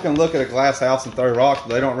 people can look at a glass house and throw rocks,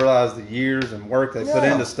 but they don't realize the years and work they put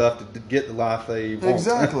into stuff to get the life they want.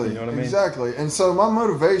 Exactly. You know what I mean? Exactly. And so my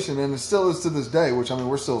motivation, and it still is to this day, which I mean,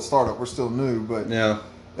 we're still a startup, we're still new, but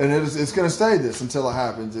and it's going to stay this until it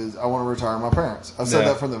happens, is I want to retire my parents. I said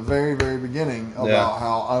that from the very, very beginning about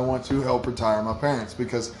how I want to help retire my parents,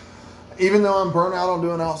 because even though I'm burnt out on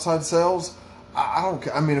doing outside sales, I don't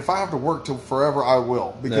care. I mean, if I have to work till forever, I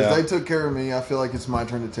will, because they took care of me. I feel like it's my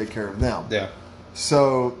turn to take care of them. Yeah.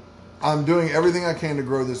 So I'm doing everything I can to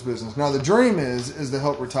grow this business. Now, the dream is to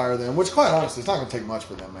help retire them, which, quite honestly, it's not going to take much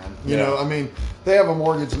for them, man. You know, I mean, they have a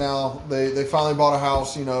mortgage now. They finally bought a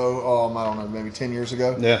house, I don't know, maybe 10 years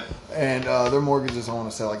ago. Yeah. And their mortgage is, I want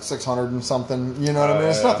to say, like 600 and something. You know what I mean?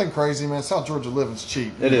 It's nothing crazy, man. South Georgia living's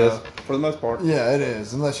cheap. It is, for the most part. Yeah, it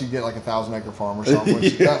is. Unless you get like a 1,000-acre farm or something.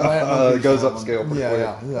 Which it goes upscale pretty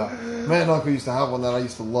quick. Yeah. Man, Uncle used to have one that I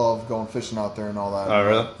used to love going fishing out there and all that. Oh,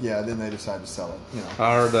 really? Yeah, then they decided to sell it.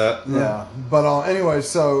 I heard that. Yeah. But anyway,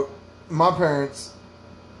 so my parents,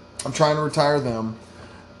 I'm trying to retire them.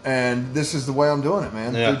 And this is the way I'm doing it,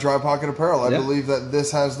 man. Through Dry Pocket Apparel. I believe that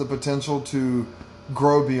this has the potential to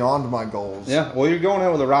grow beyond my goals. Yeah, well, you're going in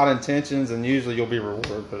with the right intentions, and usually you'll be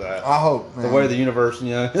rewarded for that. I hope, man. The way of the universe,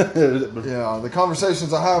 Yeah, the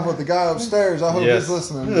conversations I have with the guy upstairs, I hope he's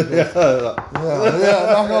listening. Yeah,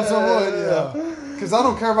 knock on some wood, Because I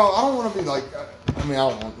don't care about, I don't want to be like, I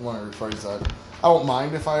don't want to rephrase that. I don't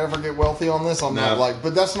mind if I ever get wealthy on this. I'm not like,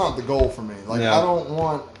 but that's not the goal for me. Like, I don't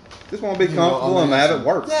want... Just want to be comfortable and have it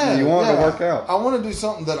work. Yeah, you want it to work out. I want to do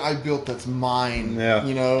something that I built that's mine. Yeah.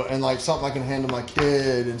 And like something I can hand to my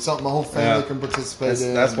kid and something my whole family can participate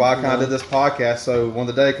in. That's why I kind of did this podcast. So when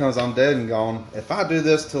the day comes I'm dead and gone, if I do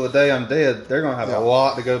this till the day I'm dead, they're going to have a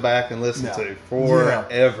lot to go back and listen to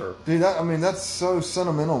forever. Dude, that's so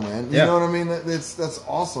sentimental, man. You know what I mean? That's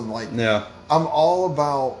awesome. Like, I'm all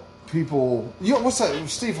about people. What's that?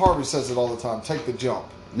 Steve Harvey says it all the time. Take the jump.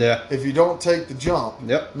 Yeah. If you don't take the jump,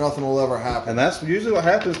 nothing will ever happen. And that's usually what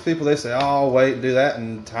happens to people. They say, oh, wait and do that,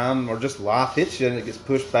 and time or just life hits you, and it gets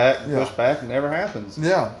pushed back and pushed back, and it never happens.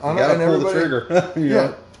 Yeah. I know. You got to pull the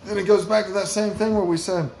trigger. And it goes back to that same thing where we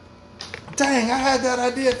said, dang, I had that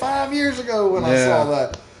idea 5 years ago when I saw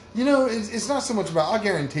that. It's not so much about, I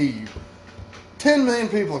guarantee you, 10 million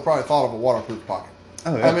people have probably thought of a waterproof pocket.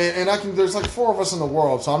 Oh, yeah. I mean, and there's like 4 of us in the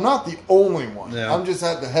world, so I'm not the only one. Yeah. I'm just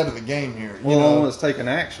at the head of the game here. The one that's taking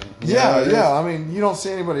action. Yeah. I mean, you don't see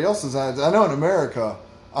anybody else's ads. I know in America,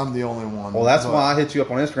 I'm the only one. Well, that's why I hit you up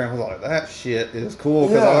on Instagram. I was like, that shit is cool.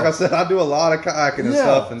 Because like I said, I do a lot of kayaking and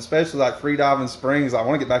stuff, and especially like free diving springs. I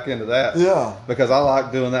want to get back into that. Yeah. Because I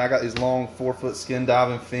like doing that. I got these long 4-foot skin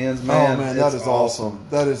diving fins, man. Oh, man, that is awesome.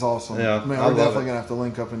 That is awesome. Yeah. Man, we're definitely going to have to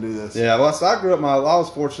link up and do this. Yeah. Well, so I grew up, I was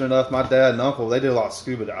fortunate enough, my dad and uncle, they did a lot of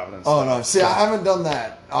scuba diving and stuff. Oh, no. See, I haven't done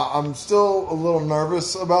that. I'm still a little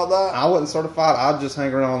nervous about that. I wasn't certified. I'd just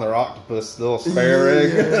hang around on their octopus, little spare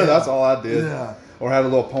rig. That's all I did. Yeah. Or had a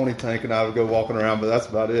little pony tank, and I would go walking around, but that's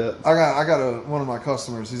about it. I got one of my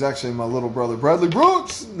customers. He's actually my little brother, Bradley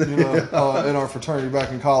Brooks. In our fraternity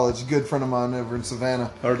back in college, good friend of mine over in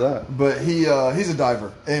Savannah. Heard that. But he's a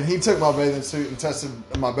diver, and he took my bathing suit and tested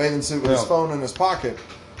my bathing suit with his phone in his pocket,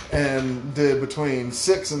 and did between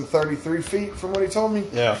 6 and 33 feet from what he told me.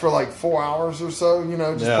 Yeah. For like 4 hours or so. Just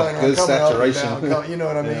playing around, coming saturation. Up and down. You know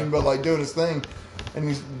what I mean? But like doing his thing, and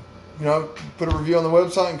he's. Put a review on the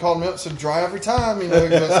website and called me up and said, dry every time,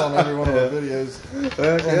 that's on every one of our videos.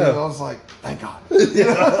 I was like, thank God. I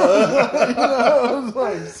was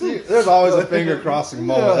like, there's always a finger crossing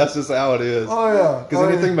moment. That's just how it is. Oh, yeah.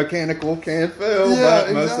 Because anything mechanical can fail,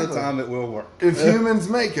 but most of the time it will work. If humans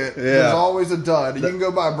make it, there's always a dud. You can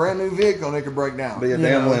go buy a brand new vehicle and it can break down. Be a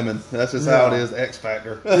damn lemon. That's just how it is, X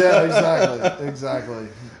Factor. Yeah, exactly.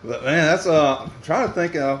 But man, that's, I'm trying to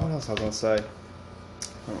think of, what else I was going to say.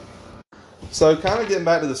 So, kind of getting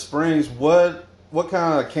back to the springs, what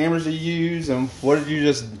kind of cameras do you use, and what did you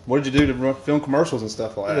do to film commercials and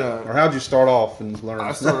stuff like that? Or how did you start off and learn?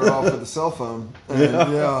 I started off with a cell phone, and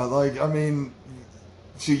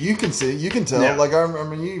so you can tell. Yeah. Like I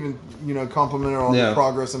mean, you even complimented on the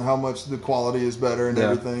progress and how much the quality is better and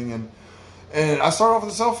everything, and I started off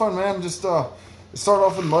with a cell phone, man. Just started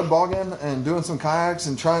off with mud bogging and doing some kayaks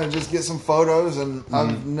and trying to just get some photos, and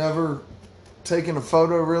I've never taken a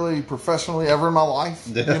photo really professionally ever in my life.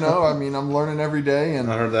 I mean, I'm learning every day. And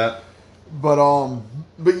I heard that. But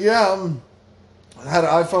yeah, I had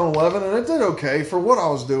an iPhone 11 and it did okay for what I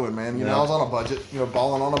was doing, man. I was on a budget,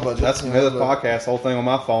 balling on a budget. That's another podcast, whole thing on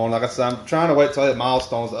my phone. Like I said, I'm trying to wait till I hit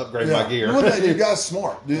milestones to upgrade my gear. You guys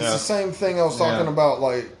smart. Dude, it's the same thing I was talking about,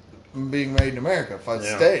 like being made in America. If I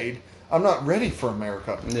stayed, I'm not ready for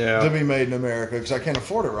America to be made in America because I can't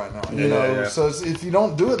afford it right now. So if you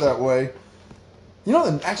don't do it that way,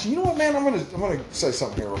 actually, you know what, man? I'm gonna say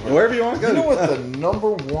something here real quick. Wherever you want to go. You know what the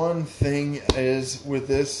number one thing is with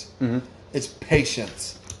this? Mm-hmm. It's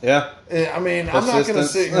patience. Yeah. I mean, I'm not gonna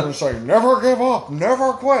sit here and say never give up,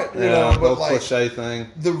 never quit. But like cliche thing.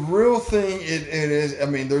 The real thing it is. I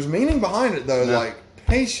mean, there's meaning behind it though. Yeah. Like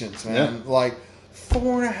patience, man. Yeah. Like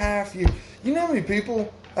 4.5 years. You know how many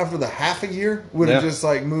people after the half a year would have just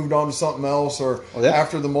like moved on to something else, or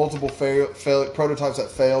after the multiple prototypes that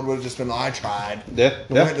failed would have just been, I tried.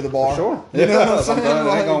 Went to the bar. For sure. You know what I'm saying?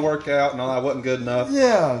 It ain't gonna work out, and all that wasn't good enough.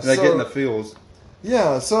 Yeah. And they get in the feels.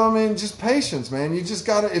 Yeah, so I mean, just patience, man. You just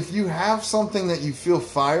gotta, if you have something that you feel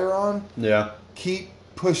fire on, keep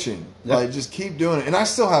pushing. Like, just keep doing it. And I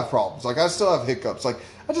still have problems. Like, I still have hiccups. Like,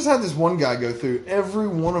 I just had this one guy go through every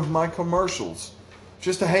one of my commercials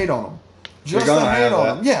just to hate on them. Just to hate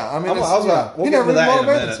on them. Yeah, I mean, we'll get into that in a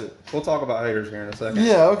minute. We'll talk about haters here in a second.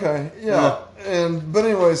 Yeah, okay. Yeah. But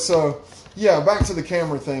anyway, so, back to the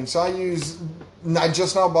camera thing. So I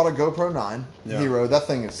just now bought a GoPro 9 Hero. That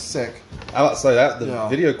thing is sick. I about to say that the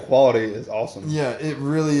video quality is awesome. Yeah, it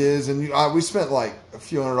really is. And we spent like a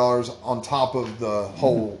few $100s on top of the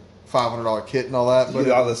whole $500 kit and all that. But you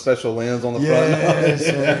got the special lens on the front.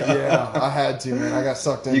 Yeah, I had to, man. I got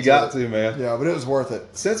sucked into it. You got to, man. Yeah, but it was worth it.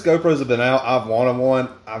 Since GoPros have been out, I've wanted one.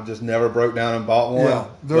 I've just never broke down and bought one. Yeah,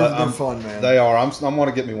 they're fun, man. They are. I'm going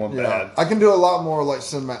to get me one bad. I can do a lot more like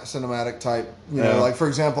cinematic type. You know, like for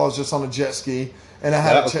example, I was just on a jet ski. And I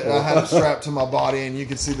had it strapped to my body, and you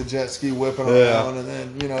could see the jet ski whipping around,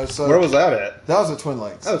 and then so. Where was that at? That was at Twin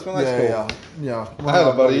Lakes. Oh, Twin Lakes, cool. Yeah. I had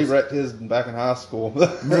a buddy. He wrecked his back in high school.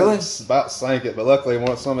 Really? About sank it, but luckily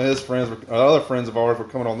some of his friends, other friends of ours, were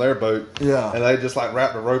coming on their boat. Yeah. And they just like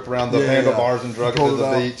wrapped a rope around the handlebars and drug it to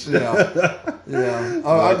the beach. Yeah.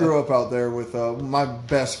 I grew up out there with my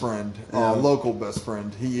best friend, local best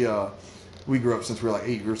friend. We grew up since we were like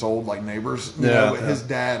 8 years old, like neighbors. You know, his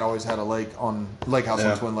dad always had a lake house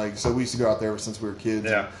on Twin Lakes, so we used to go out there since we were kids.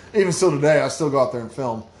 Yeah. Even still today, I still go out there and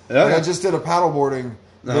film. Yeah. Like I just did a paddleboarding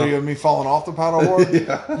video of me falling off the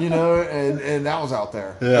paddleboard. You know, and that was out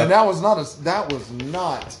there. Yeah. And that was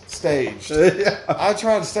not staged. I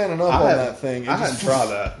tried standing up on that thing. I hadn't tried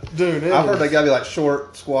that, dude. I've heard they gotta be like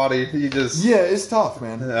short, squatty. You just it's tough,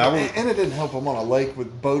 man. And it didn't help them on a lake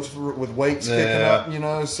with boats with weights kicking up. You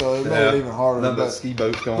know, so it made it even harder. None but ski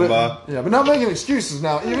boats going by. Yeah, but not making excuses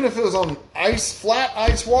now. Even if it was on flat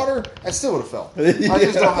ice water, I still would have fell. I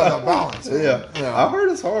just don't have that balance. I've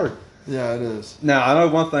heard it's hard. Yeah, it is. Now, I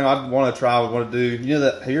know one thing I'd want to try, I would want to do,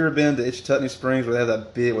 have you ever been to Itchituttony Springs where they have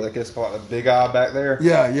that big, what I guess called the Big Eye back there?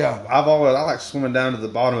 Yeah. I like swimming down to the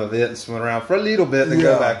bottom of it and swim around for a little bit and then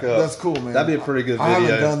go back up. That's cool, man. That'd be a pretty good video. I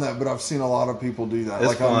haven't done that, but I've seen a lot of people do that,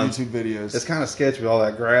 it's on YouTube videos. It's kind of sketchy with all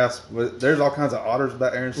that grass, but there's all kinds of otters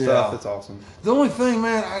back there and stuff. It's awesome. The only thing,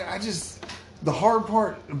 man, the hard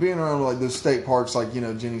part of being around like those state parks, like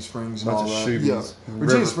Jenny Springs and all that.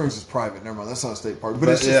 Jenny Springs is private. Never mind, that's not a state park. But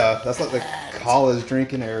it's just, that's like the college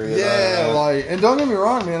drinking area. Yeah, and don't get me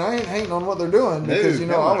wrong, man. I ain't hating on what they're doing because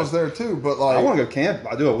I was there too. But like, I want to go camp.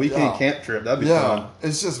 I do a weekend camp trip. That'd be fun.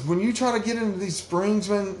 It's just when you try to get into these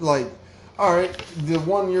springs, man. Like, all right, the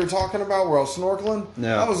one you're talking about where I was snorkeling,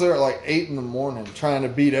 I was there at like 8 in the morning trying to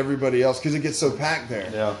beat everybody else because it gets so packed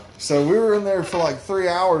there. Yeah. So we were in there for like 3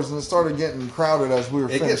 hours and it started getting crowded as we were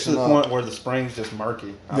finishing up. It gets to the point where the spring's just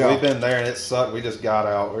murky. We've been there and it sucked. We just got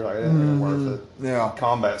out. We were like, it ain't worth it. Yeah.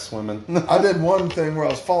 Combat swimming. I did one thing where I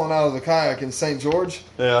was falling out of the kayak in St. George.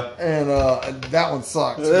 Yeah. And that one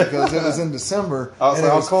sucked because it was in December. And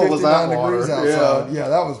it was 59 degrees outside. Yeah,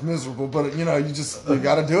 that was miserable. But you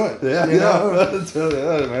got to do it. Yeah.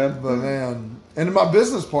 Man. But man, and my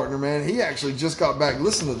business partner, man, he actually just got back.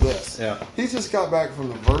 Listen to this. Yeah. He just got back from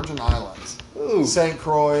the Virgin Islands, St.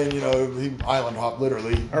 Croix, and he island hopped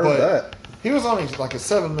literally. Heard that. He was on like a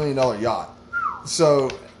 $7 million yacht. So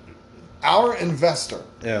our investor,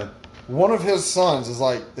 one of his sons is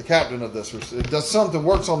like the captain of this. It does something,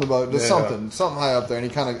 works on the boat, does something high up there, and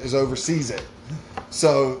he kind of oversees it.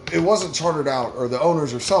 So it wasn't chartered out, or the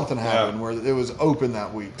owners or something happened where it was open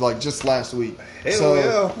that week, like just last week.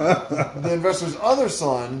 The investor's other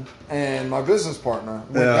son and my business partner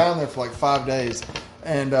went down there for like 5 days,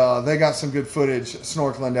 and they got some good footage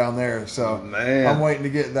snorkeling down there. So I'm waiting to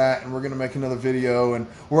get that, and we're going to make another video, and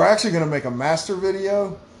we're actually going to make a master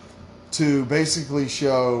video to basically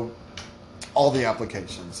show all the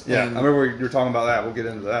applications. Yeah, and I remember you were talking about that. We'll get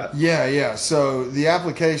into that. Yeah. So the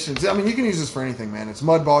applications, I mean, you can use this for anything, man. It's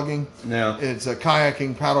mud bogging. Yeah. It's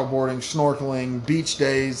kayaking, paddleboarding, snorkeling, beach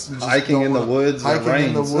days. Hiking in the woods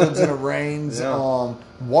and it rains.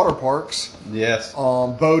 Water parks. Yes.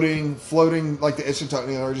 Boating, floating, like the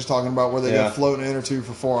Itchituttony they were just talking about, where they go float in or two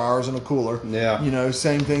for 4 hours in a cooler. Yeah.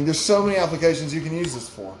 Same thing. There's so many applications you can use this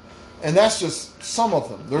for. And that's just some of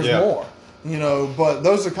them. There's more. But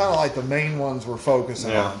those are kind of like the main ones we're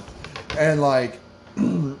focusing on. And like,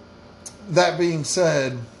 that being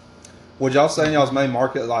said, would y'all say in y'all's main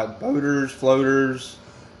market like boaters, floaters?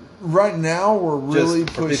 Right now, we're really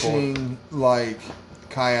pushing like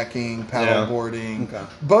kayaking, paddleboarding. Okay.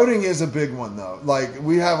 Boating is a big one though. Like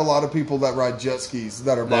we have a lot of people that ride jet skis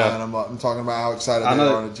that are buying them up and talking about how excited they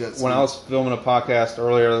are on a jet ski. When I was filming a podcast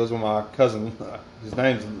earlier, it was with my cousin. His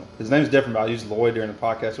name's different, but I use Lloyd during the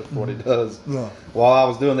podcast, which is what he does. Yeah. While I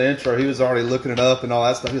was doing the intro, he was already looking it up and all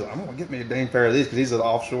that stuff. He's like, I'm going to get me a dang pair of these because he's an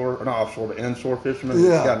inshore fisherman.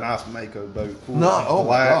 Yeah. He's got a nice Mako boat. Cool. Oh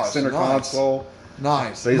my gosh, center console.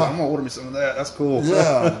 Nice. So he's like, I'm going to order me some of that. That's cool.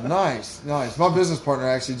 Yeah, nice. My business partner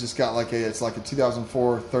actually just got it's like a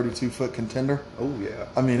 2004 32-foot contender. Oh, yeah.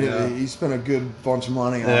 I mean, he spent a good bunch of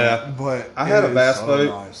money on it. But I had a bass boat.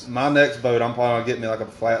 Nice. My next boat, I'm probably going to get me like a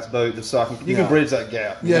flats boat just so I can, you can bridge that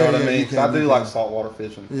gap. You know what I mean? Because I do like saltwater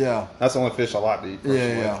fishing. Yeah. That's the only fish I like to eat.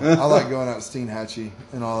 Yeah. I like going out to Steenhatchee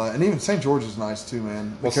and all that. And even St. George is nice too,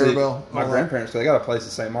 man. The Carabel. My grandparents, they got a place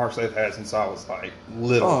in St. Mark's they've had since I was like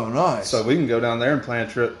little. Oh, nice. So we can go down there and plan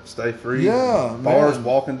a trip, stay free. Yeah, bars, man.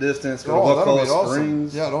 walking distance, go to Buckle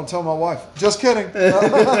Springs. Yeah, don't tell my wife. Just kidding. That's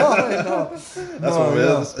what it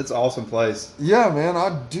is. It's an awesome place. Yeah, man.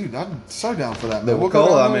 I'm so down for that, man. We'll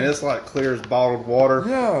Wakulla, I mean, it's like clear as bottled water.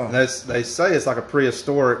 Yeah. And they say it's like a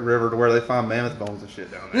prehistoric river to where they find mammoth bones and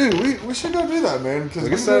shit down there. Dude, we should go do that, man. Because we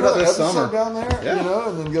can set it up this summer down there,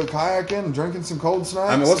 and then go kayaking and drinking some cold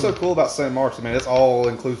snacks. I mean, what's so cool about St. Mark's? I mean, it's all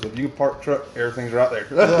inclusive. You can park the truck, everything's right there.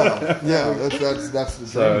 That's the dream.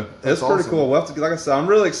 So it's pretty cool. Well, like I said, I'm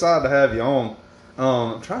really excited to have you on.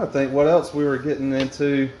 I'm trying to think what else we were getting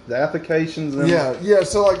into. The applications. And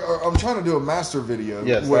So like, I'm trying to do a master video.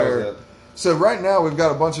 Yes, where. So right now we've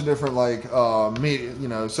got a bunch of different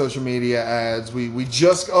media, social media ads. We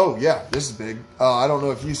just this is big. I don't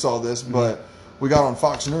know if you saw this, but we got on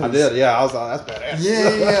Fox News. I did. Yeah, I was like, that's badass.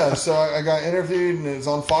 Yeah. So I got interviewed and it's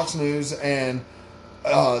on Fox News, and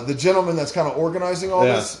the gentleman that's kind of organizing all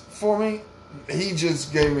this for me, he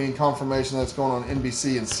just gave me confirmation that's going on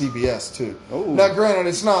NBC and CBS too. Ooh. Now, granted,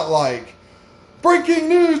 it's not like breaking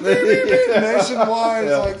news nationwide.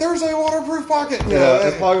 It's like there's a waterproof pocket.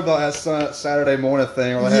 It's probably about that Saturday morning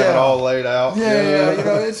thing where they have it all laid out.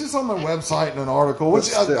 It's just on the website in an article,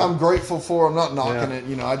 which I'm grateful for. I'm not knocking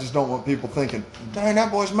it. I just don't want people thinking, "Dang,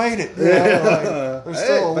 that boy's made it." There's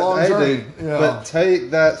still a long journey. But take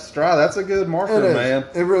that stride. That's a good marker, man.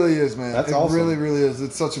 It really is, man. That's awesome. It really, really is.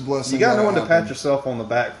 It's such a blessing. You got no one to pat yourself on the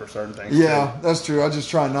back for certain things. Yeah, that's true. I just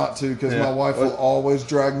try not to because my wife will always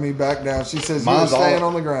drag me back down. She says, staying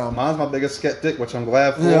on the ground. Mine's my biggest skeptic, which I'm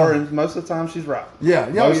glad for, and most of the time she's right.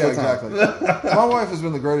 Exactly. My wife has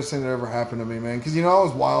been the greatest thing that ever happened to me, man. Because I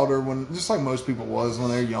was wilder just like most people was when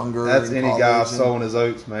they're younger. That's any guy sowing his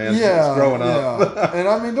oats, man. Yeah, growing up. And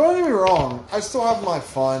I mean, don't get me wrong. I still have my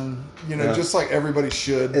fun, just like everybody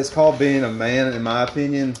should. It's called being a man, in my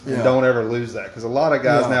opinion. And don't ever lose that, because a lot of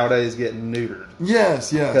guys nowadays get neutered.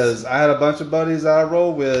 Yes. Because I had a bunch of buddies that I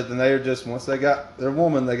roll with, and they are just, once they got their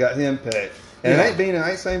woman, they got him pegged. And I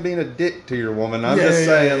ain't saying being a dick to your woman. I'm just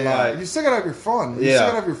saying like you still gotta have your fun. You still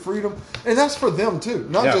gotta have your freedom, and that's for them too,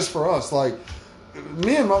 not just for us. Like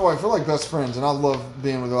me and my wife, we're like best friends, and I love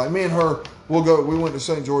being with her. Like me and her, we went to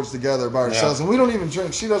St. George together by ourselves, and we don't even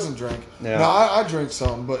drink. She doesn't drink. Yeah. Now I drink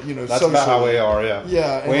some, but that's socially. About how we are.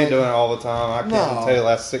 Yeah. We ain't doing it all the time. I can't tell you the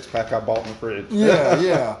last 6-pack I bought in the fridge.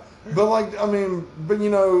 Yeah. But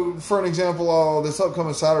for an example, this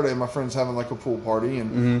upcoming Saturday, my friend's having like a pool party,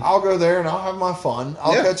 and I'll go there and I'll have my fun.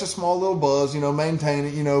 I'll catch a small little buzz, maintain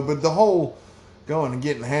it, but the whole going and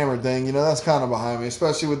getting hammered thing, that's kind of behind me,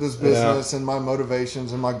 especially with this business and my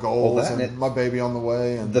motivations and my goals and my baby on the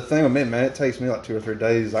way. And the thing with me, man, it takes me like 2 or 3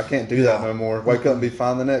 days. I can't do that no more. Wake up and be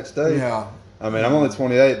fine the next day. Yeah. I mean, I'm only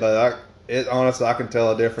 28, but honestly, I can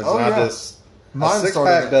tell a difference. A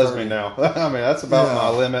 6-pack does me now. I mean, that's about my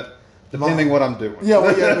limit, depending what I'm doing.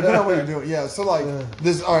 Depending on what you're doing. Yeah, so like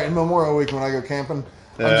this. All right, in Memorial Week when I go camping,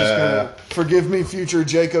 I'm just gonna forgive me, future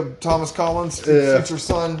Jacob Thomas Collins, future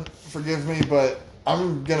son. Forgive me, but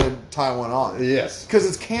I'm gonna tie one on. Yes, because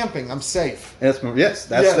it's camping. I'm safe. That's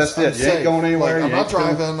it. You ain't going anywhere. Like, I'm not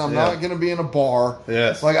driving. I'm not gonna be in a bar.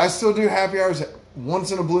 Yes, like I still do happy hours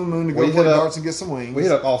once in a blue moon to go play darts and get some wings. We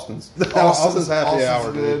hit up Austin's. Austin's happy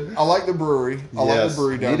hour, dude. I like the brewery. I like the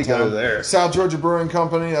brewery downtown. Need to go there. South Georgia Brewing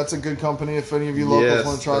Company. That's a good company. If any of you locals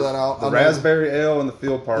want to try that out. The Raspberry Ale and the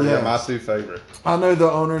Field Party are my 2 favorites. I know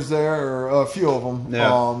the owners there, or a few of them.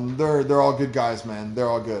 Yeah. They're all good guys, man. They're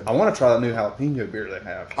all good. I want to try that new jalapeno beer they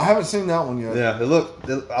have. I haven't seen that one yet. Yeah, I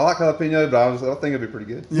like jalapeno, but I think it'd be pretty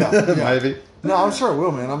good. Yeah. Maybe. No, I'm sure it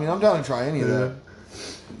will, man. I mean, I'm down to try any of that.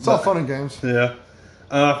 It's all fun and games. Yeah.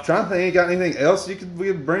 Trying to think, you got anything else we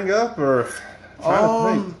could bring up, or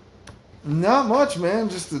trying to think? Not much, man.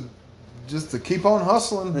 Just to keep on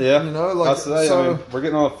hustling. Yeah. I mean, we're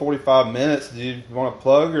getting on 45 minutes. Do you want to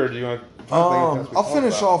plug, or do you want I'll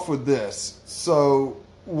finish off with this. So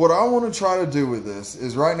what I want to try to do with this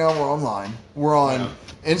is right now we're online. We're on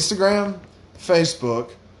Instagram,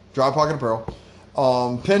 Facebook, Dry Pocket Apparel,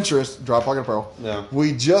 Pinterest, Dry Pocket Apparel. Yeah.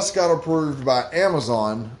 We just got approved by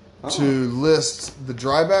Amazon to list the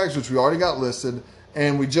dry bags, which we already got listed.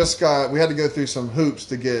 And we had to go through some hoops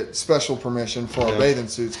to get special permission for our bathing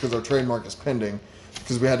suits because our trademark is pending.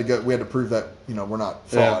 Because we had to prove that, we're not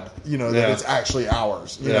fraud, that it's actually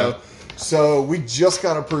ours, you know. So we just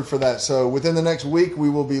got approved for that. So within the next week, we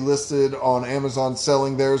will be listed on Amazon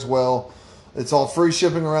selling there as well. It's all free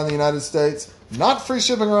shipping around the United States. Not free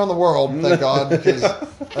shipping around the world, thank God, because I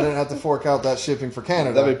didn't have to fork out that shipping for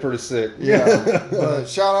Canada. That'd be pretty sick. Yeah. But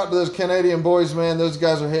shout out to those Canadian boys, man. Those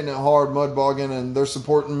guys are hitting it hard, mud bogging, and they're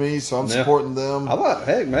supporting me, so I'm supporting them.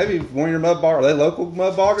 Heck, maybe one of your mud boggers. Are they local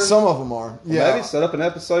mud boggers? Some of them are. Yeah. Maybe set up an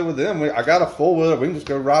episode with them. I got a full wheel. We can just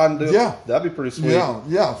go ride and do it. Yeah. That'd be pretty sweet.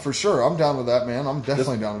 Yeah, for sure. I'm down with that, man. I'm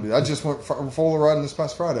definitely down to do that. I just went full riding this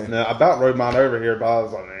past Friday. No, I about rode mine over here, but I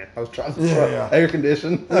was like, man, I was trying to air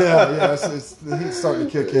condition. The heat's starting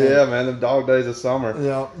to kick in. Yeah, man, the dog days of summer.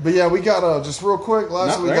 Yeah, but yeah, we got just real quick.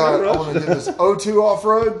 I want to get this O2 off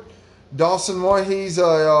road. Dawson White, he's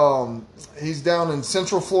down in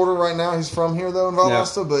Central Florida right now. He's from here though in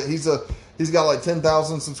Valdosta, but he's got like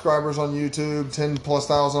 10,000 subscribers on YouTube, 10,000+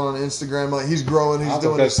 on Instagram. Like he's growing, he's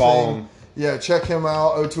doing his thing. Yeah, check him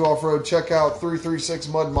out, O2 Off Road. Check out 336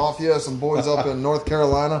 Mud Mafia, some boys up in North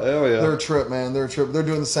Carolina. Hell yeah. They're a trip, man. They're a trip. They're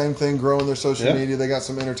doing the same thing, growing their social media. They got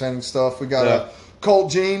some entertaining stuff. We got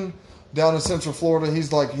Colt Jean down in Central Florida.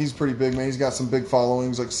 He's pretty big, man. He's got some big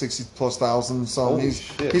followings, like 60,000+. So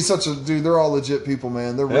he's such a dude. They're all legit people,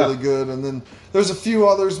 man. They're really good. And then there's a few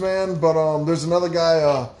others, man. But there's another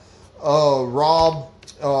guy, Rob.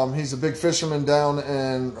 He's a big fisherman down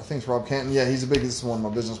in, I think it's Rob Canton. Yeah, this is one of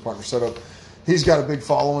my business partners set up. He's got a big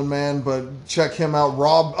following, man, but check him out.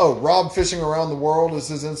 Rob Fishing Around the World is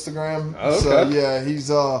his Instagram. Oh, okay. So yeah, he's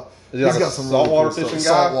got some saltwater really cool fishing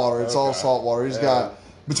stuff. Saltwater. It's all saltwater. He's got,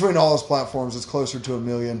 between all his platforms, it's closer to 1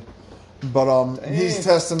 million. But he's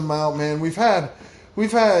testing them out, man. We've had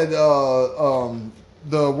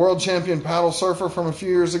the world champion paddle surfer from a few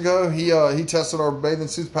years ago. He tested our bathing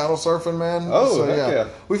suits paddle surfing, man. Oh, so yeah.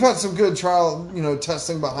 We've had some good trial,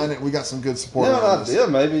 testing behind it. We got some good support.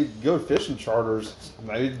 Maybe go fishing charters.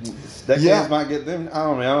 Maybe decades might get them. I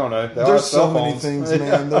don't know. There's so many things,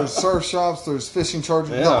 man. There's surf shops. There's fishing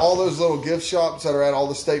charters. All those little gift shops that are at all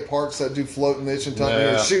the state parks that do floating the itch and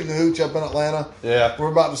tucking. Shooting the hooch up in Atlanta. Yeah,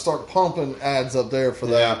 we're about to start pumping ads up there for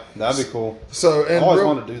that. Yeah, that'd be cool. So I always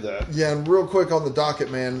want to do that. Yeah, and real quick on the docket,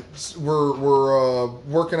 man. We're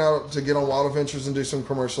working out to get on Wild Adventures and do some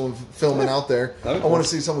commercial filming out there. I want to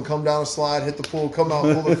see someone come down a slide, hit the pool, come out,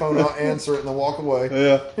 pull their phone out, answer it, and then walk away.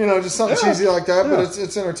 Yeah, just something cheesy like that, but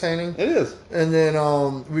it's entertaining. It is. And then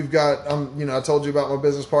we've got I told you about my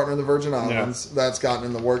business partner in the Virgin Islands. That's gotten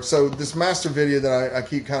in the works. So this master video that I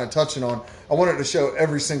keep kind of touching on, I wanted to show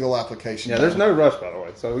every single application. Yeah, there's no rush, by the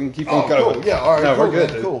way, so we can keep on going. Cool. Yeah, all right, cool, we're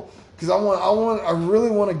good, cool. Because I really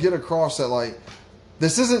want to get across that, like,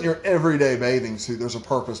 this isn't your everyday bathing suit. There's a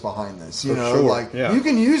purpose behind this. You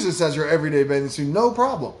can use this as your everyday bathing suit, no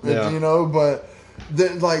problem. But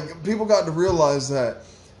people got to realize that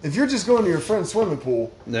if you're just going to your friend's swimming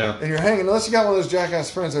pool and you're hanging, unless you got one of those jackass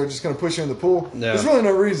friends that are just going to push you in the pool, there's really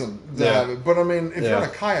no reason to have it. But I mean, if you're in a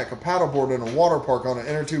kayak, a paddleboard, in a water park, on an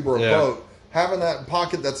inner tube or a boat, having that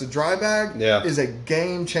pocket that's a dry bag is a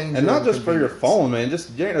game changer. And not just for your phone, man. Just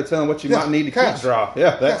you ain't no telling what you might need to keep dry.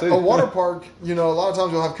 Yeah, that's it. A water park, a lot of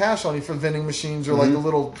times you'll have cash on you for vending machines or like the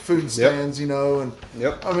little food stands, and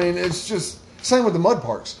I mean, it's just same with the mud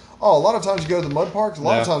parks. Oh, a lot of times you go to the mud parks. A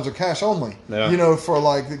lot of times they're cash only. For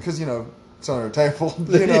like because it's under a table.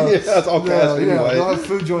 It's all cash anyway. They'll have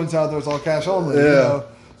food joints out there. It's all cash only.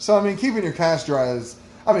 So I mean, keeping your cash dry is.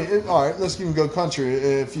 I mean, all right. Let's even go country.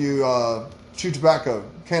 If you chew tobacco,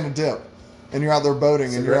 can of dip, and you're out there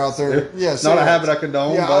boating, and you're out there. Not a habit I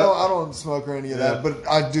condone. Yeah, I don't smoke or any of that, but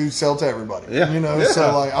I do sell to everybody.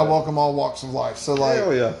 So like I welcome all walks of life. So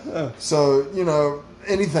like, so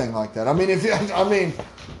anything like that. I mean,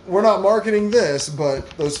 we're not marketing this, but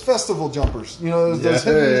those festival jumpers, those hippies,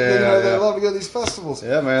 they love to go to these festivals.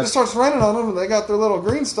 Yeah, man. It starts raining on them, and they got their little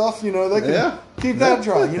green stuff. They can keep that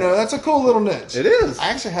dry. That's a cool little niche. It is. I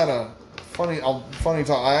actually had a funny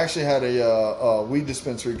talk. I actually had a weed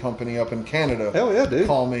dispensary company up in Canada. Hell yeah, dude.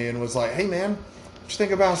 Call me and was like, "Hey, man, what you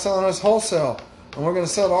think about selling us wholesale? And we're going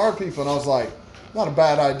to sell to our people." And I was like, "Not a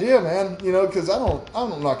bad idea, man. Because I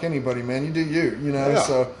don't knock anybody, man. You do you.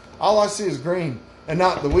 So all I see is green." and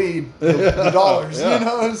not the weed, the dollars, Yeah. you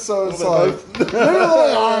know? So it's like, maybe a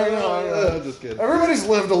little, just kidding. everybody's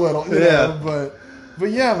lived a little, you know, but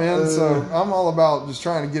yeah, man, so I'm all about just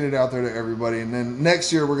trying to get it out there to everybody. And then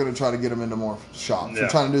next year, we're going to try to get them into more shops. We're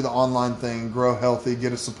trying to do the online thing, grow healthy,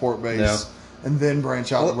 get a support base, and then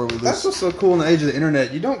branch out to where we live. That's what's so cool in the age of the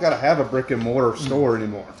internet. You don't got to have a brick and mortar store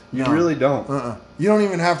anymore. You really don't. You don't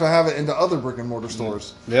even have to have it into other brick and mortar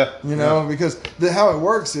stores. Yeah. You know, because how it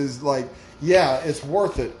works is like, yeah, it's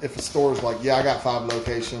worth it if a store's like, I got 5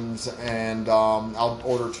 locations and I'll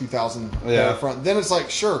order 2,000 front. Then it's like,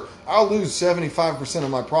 sure, I'll lose 75% of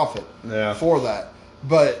my profit for that.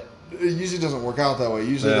 But it usually doesn't work out that way.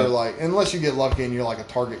 Usually they're like, unless you get lucky and you're like a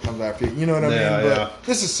Target comes after you. You know what I mean? But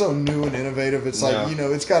this is so new and innovative. It's like, you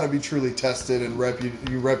know, it's got to be truly tested and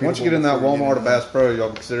reputable. Once you get in that Walmart or Bass Pro,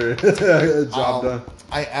 y'all consider it a job done.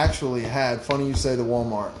 I actually had, funny you say the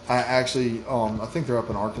Walmart. I actually, I think they're up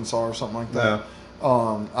in Arkansas or something like that.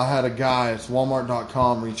 I had a guy, it's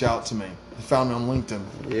Walmart.com, reach out to me. He found me on LinkedIn.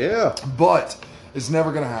 Yeah. But it's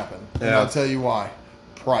never going to happen. And I'll tell you why.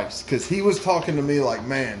 Price. Because he was talking to me like,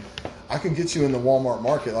 man, I can get you in the Walmart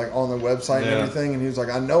market, like on their website and everything. And he was like,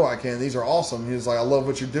 I know I can. These are awesome. He was like, I love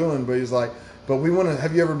what you're doing. But he's like, but we want to,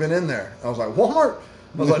 have you ever been in there? I was like, Walmart?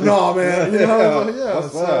 I was like, no, man. You know, I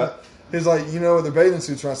was like, so he's like, you know, the bathing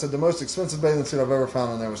suits are. I said, the most expensive bathing suit I've ever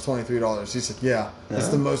found in there was $23. He said, yeah, it's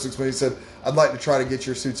the most expensive. He said, I'd like to try to get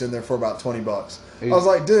your suits in there for about $20. I was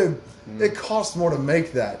like, dude, it costs more to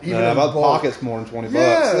make that. Even in bulk. Pockets more than $20.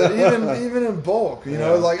 Yeah, even in bulk. You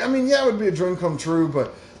know, like, I mean, it would be a dream come true,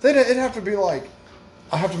 but it'd have to be like,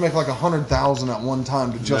 I have to make like 100,000 at one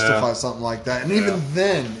time to justify something like that. And even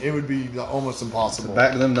then, it would be almost impossible. So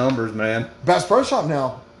back to them numbers, man. Bass Pro Shop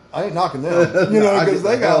now, I ain't knocking them. You know, because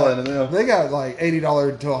they got like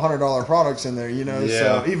 $80 to $100 products in there. You know,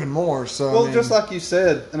 so even more. So well, just like you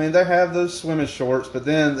said, I mean, they have those swimming shorts, but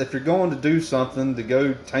then if you're going to do something to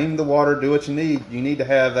go tame the water, do what you need to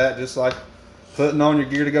have that. Just like putting on your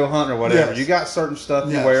gear to go hunting or whatever. You got certain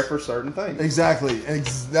stuff you wear for certain things. Exactly.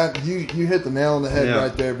 You hit the nail on the head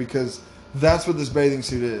right there, because that's what this bathing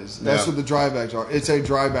suit is. That's what the dry bags are. It's a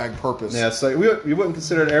dry bag purpose. Yeah, so you wouldn't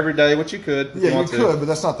consider it every day, which you could. Yeah, you could, but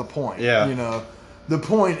that's not the point. Yeah. You know, the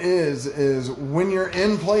point is when you're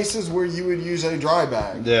in places where you would use a dry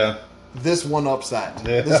bag. Yeah. This one ups that.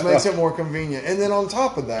 Yeah. This makes it more convenient. And then on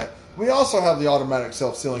top of that, we also have the automatic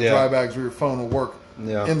self-sealing dry bags where your phone will work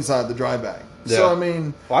inside the dry bag. Yeah. So, I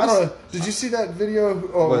mean, I don't know. Did you see that video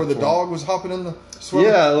where the dog was hopping in the swimmer?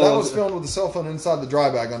 Yeah. That was filmed with the cell phone inside the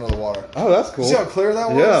dry bag under the water. Oh, that's cool. See how clear that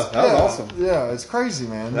was? Yeah, that was awesome. Yeah, it's crazy,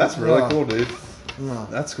 man. That's really cool, dude. Yeah.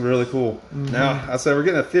 That's really cool. Now, I said we're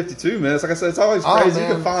getting at 52 minutes. Like I said, it's always crazy. You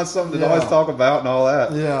can find something to always talk about and all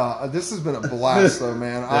that. Yeah, this has been a blast, though,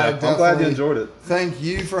 man. I'm glad you enjoyed it. Thank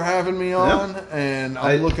you for having me on, and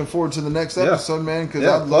I'm looking forward to the next episode, man. Because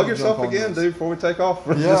I'd love plug yourself again, dude, before we take off,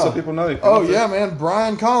 just so people know. Oh yeah, man.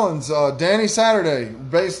 Brian Collins, Danny Saturday,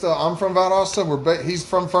 based. I'm from Valdosta. He's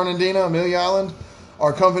from Fernandina, Amelia Island.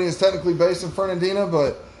 Our company is technically based in Fernandina,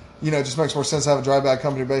 but you know, it just makes more sense to have a dry bag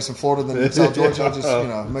company based in Florida than in South Georgia. Just, you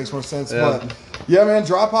know, it makes more sense. Yeah. But yeah, man,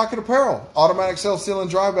 Dry Pocket Apparel. Automatic self-sealing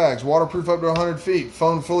dry bags. Waterproof up to 100 feet.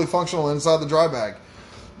 Phone fully functional inside the dry bag.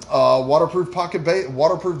 Waterproof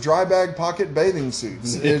dry bag pocket bathing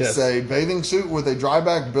suits. It's a bathing suit with a dry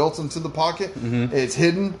bag built into the pocket. It's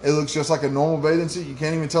hidden. It looks just like a normal bathing suit. You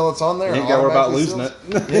can't even tell it's on there. You ain't got to worry about losing it.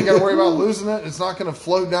 You ain't got to worry about losing it. It's not going to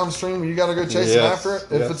float downstream. You got to go chasing after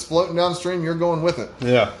it. If it's floating downstream, you're going with it.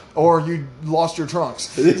 Yeah. Or you lost your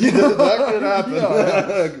trunks. You know? That could happen.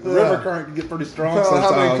 River current can get pretty strong sometimes.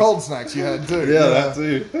 How many cold snacks you had too. Yeah, that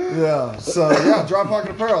too. Yeah. So Dry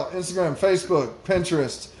Pocket Apparel, Instagram, Facebook,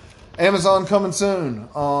 Pinterest, Amazon coming soon.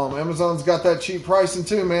 Amazon's got that cheap pricing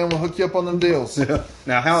too, man. We'll hook you up on them deals. Yeah.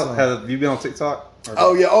 Now, have you been on TikTok?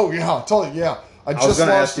 Oh yeah, totally. Yeah, I just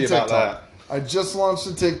launched the TikTok. I just launched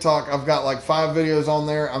the TikTok. I've got like 5 videos on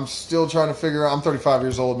there. I'm still trying to figure out. I'm 35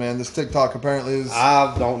 years old, man. This TikTok apparently is.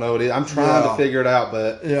 I don't know what it is. I'm trying to figure it out,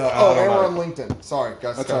 but yeah. Oh, and we're on LinkedIn. Sorry,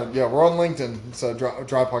 guys. Okay. Yeah, we're on LinkedIn. So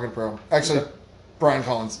Dry Pocket Apparel. Actually, Brian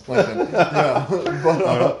Collins, LinkedIn. Yeah,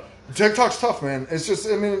 but TikTok's tough, man. It's just,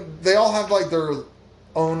 I mean, they all have like their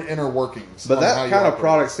own inner workings. But that kind of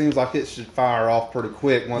product seems like it should fire off pretty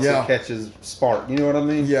quick once it catches spark. You know what I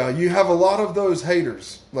mean? Yeah, you have a lot of those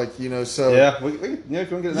haters, like, you know. So yeah, we if you want to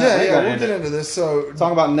get into that, we'll get into this. So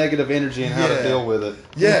talk about negative energy and how to deal with it.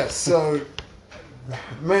 Yeah, so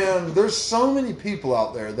man, there's so many people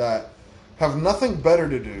out there that have nothing better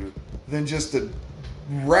to do than just to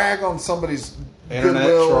rag on somebody's internet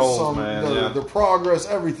goodwill, trolls, their progress,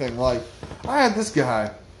 everything. Like, I had this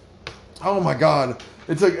guy. Oh my God.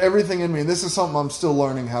 It took everything in me, and this is something I'm still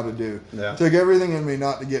learning how to do. Yeah. It took everything in me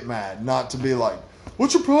not to get mad, not to be like,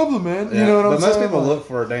 what's your problem, man? Yeah. You know what I'm saying? But most people look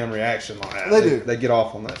for a damn reaction like that. They do. They get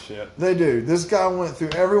off on that shit. They do. This guy went through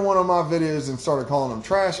every one of my videos and started calling them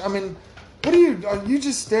trash. I mean, are you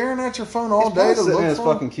just staring at your phone all day to look in his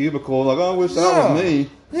for fucking cubicle like, oh, I wish that was me.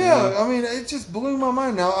 Yeah, I mean, it just blew my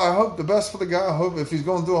mind. Now, I hope the best for the guy. I hope if he's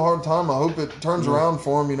going through a hard time, I hope it turns around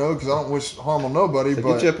for him, because I don't wish harm on nobody. So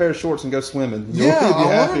but get you a pair of shorts and go swimming. Yeah,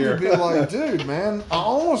 I wanted to be like, dude, man, I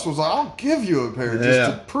almost was like, I'll give you a pair just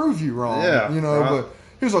to prove you wrong. Yeah, but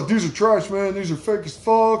he was like, these are trash, man. These are fake as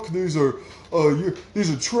fuck. These are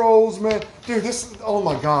trolls, man. Dude, oh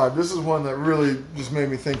my God, this is one that really just made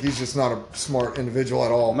me think he's just not a smart individual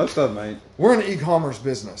at all. Most of them ain't. We're an e-commerce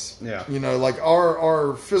business. Yeah. Like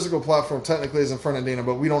our physical platform technically is in Fernandina,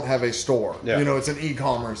 but we don't have a store. Yeah. It's an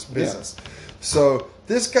e-commerce business. Yeah. So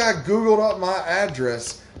this guy Googled up my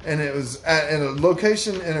address, and it was in a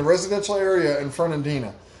location in a residential area in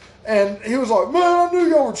Fernandina. And he was like, man, I knew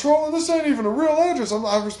y'all were trolling. This ain't even a real address.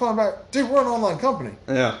 I respond back, dude, we're an online company.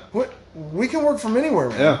 Yeah. We can work from anywhere,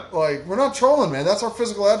 man. Yeah. Like, we're not trolling, man. That's our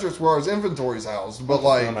physical address where our inventory's housed. But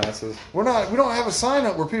like, we don't have a sign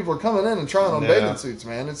up where people are coming in and trying on bathing suits,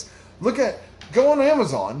 man. Go on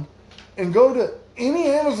Amazon and go to any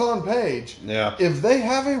Amazon page. Yeah. If they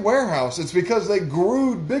have a warehouse, it's because they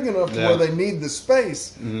grew big enough to where they need the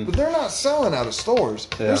space. Mm-hmm. But they're not selling out of stores.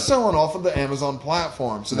 Yeah. They're selling off of the Amazon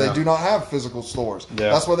platform. So they do not have physical stores. Yeah.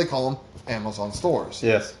 That's why they call them Amazon stores.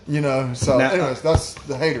 Yes. So anyways, that's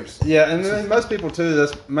the haters. Yeah, and then most people too,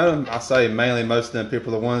 I say mainly most of them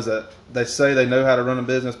people are the ones that they say they know how to run a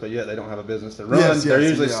business, but yet they don't have a business to run. Yes, they're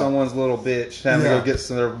usually someone's little bitch having to go get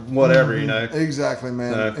some whatever, Exactly,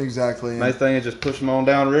 man. Exactly. Main thing is just push them on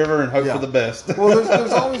down river and hope for the best. Well,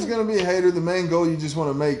 there's always going to be a hater. The main goal, you just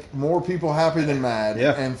want to make more people happy than mad.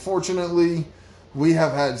 Yeah. And fortunately, we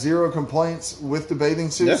have had 0 complaints with the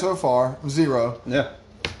bathing suit so far. 0. Yeah.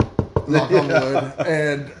 Knock on wood.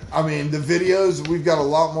 And I mean, the videos, we've got a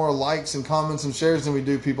lot more likes and comments and shares than we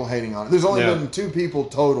do people hating on it. There's only been 2 people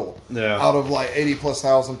total out of like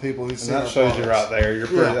 80,000+ people who've seen it. That shows you right there.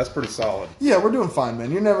 That's pretty solid. Yeah, we're doing fine,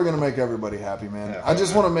 man. You're never going to make everybody happy, man. I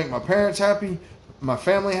just want to make my parents happy, my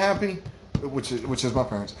family happy, which is my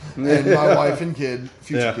parents, and my wife and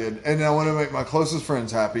future kid, and I want to make my closest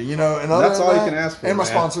friends happy. And that's all you can ask for. And my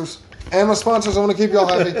sponsors. And my sponsors, I want to keep y'all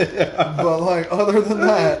happy. But like, other than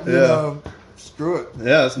that, screw it.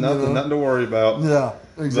 Yeah, it's nothing to worry about. Yeah,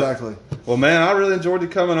 exactly. Well, man, I really enjoyed you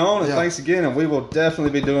coming on, and thanks again. And we will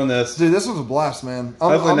definitely be doing this. Dude, this was a blast, man.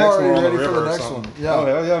 I'm already ready for the next one. Yeah. Oh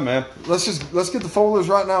hell yeah, man. Let's get the folders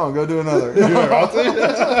right now and go do another.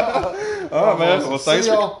 All right, man. Well, thanks.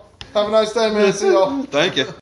 See y'all. Have a nice day, man. See y'all. Thank you.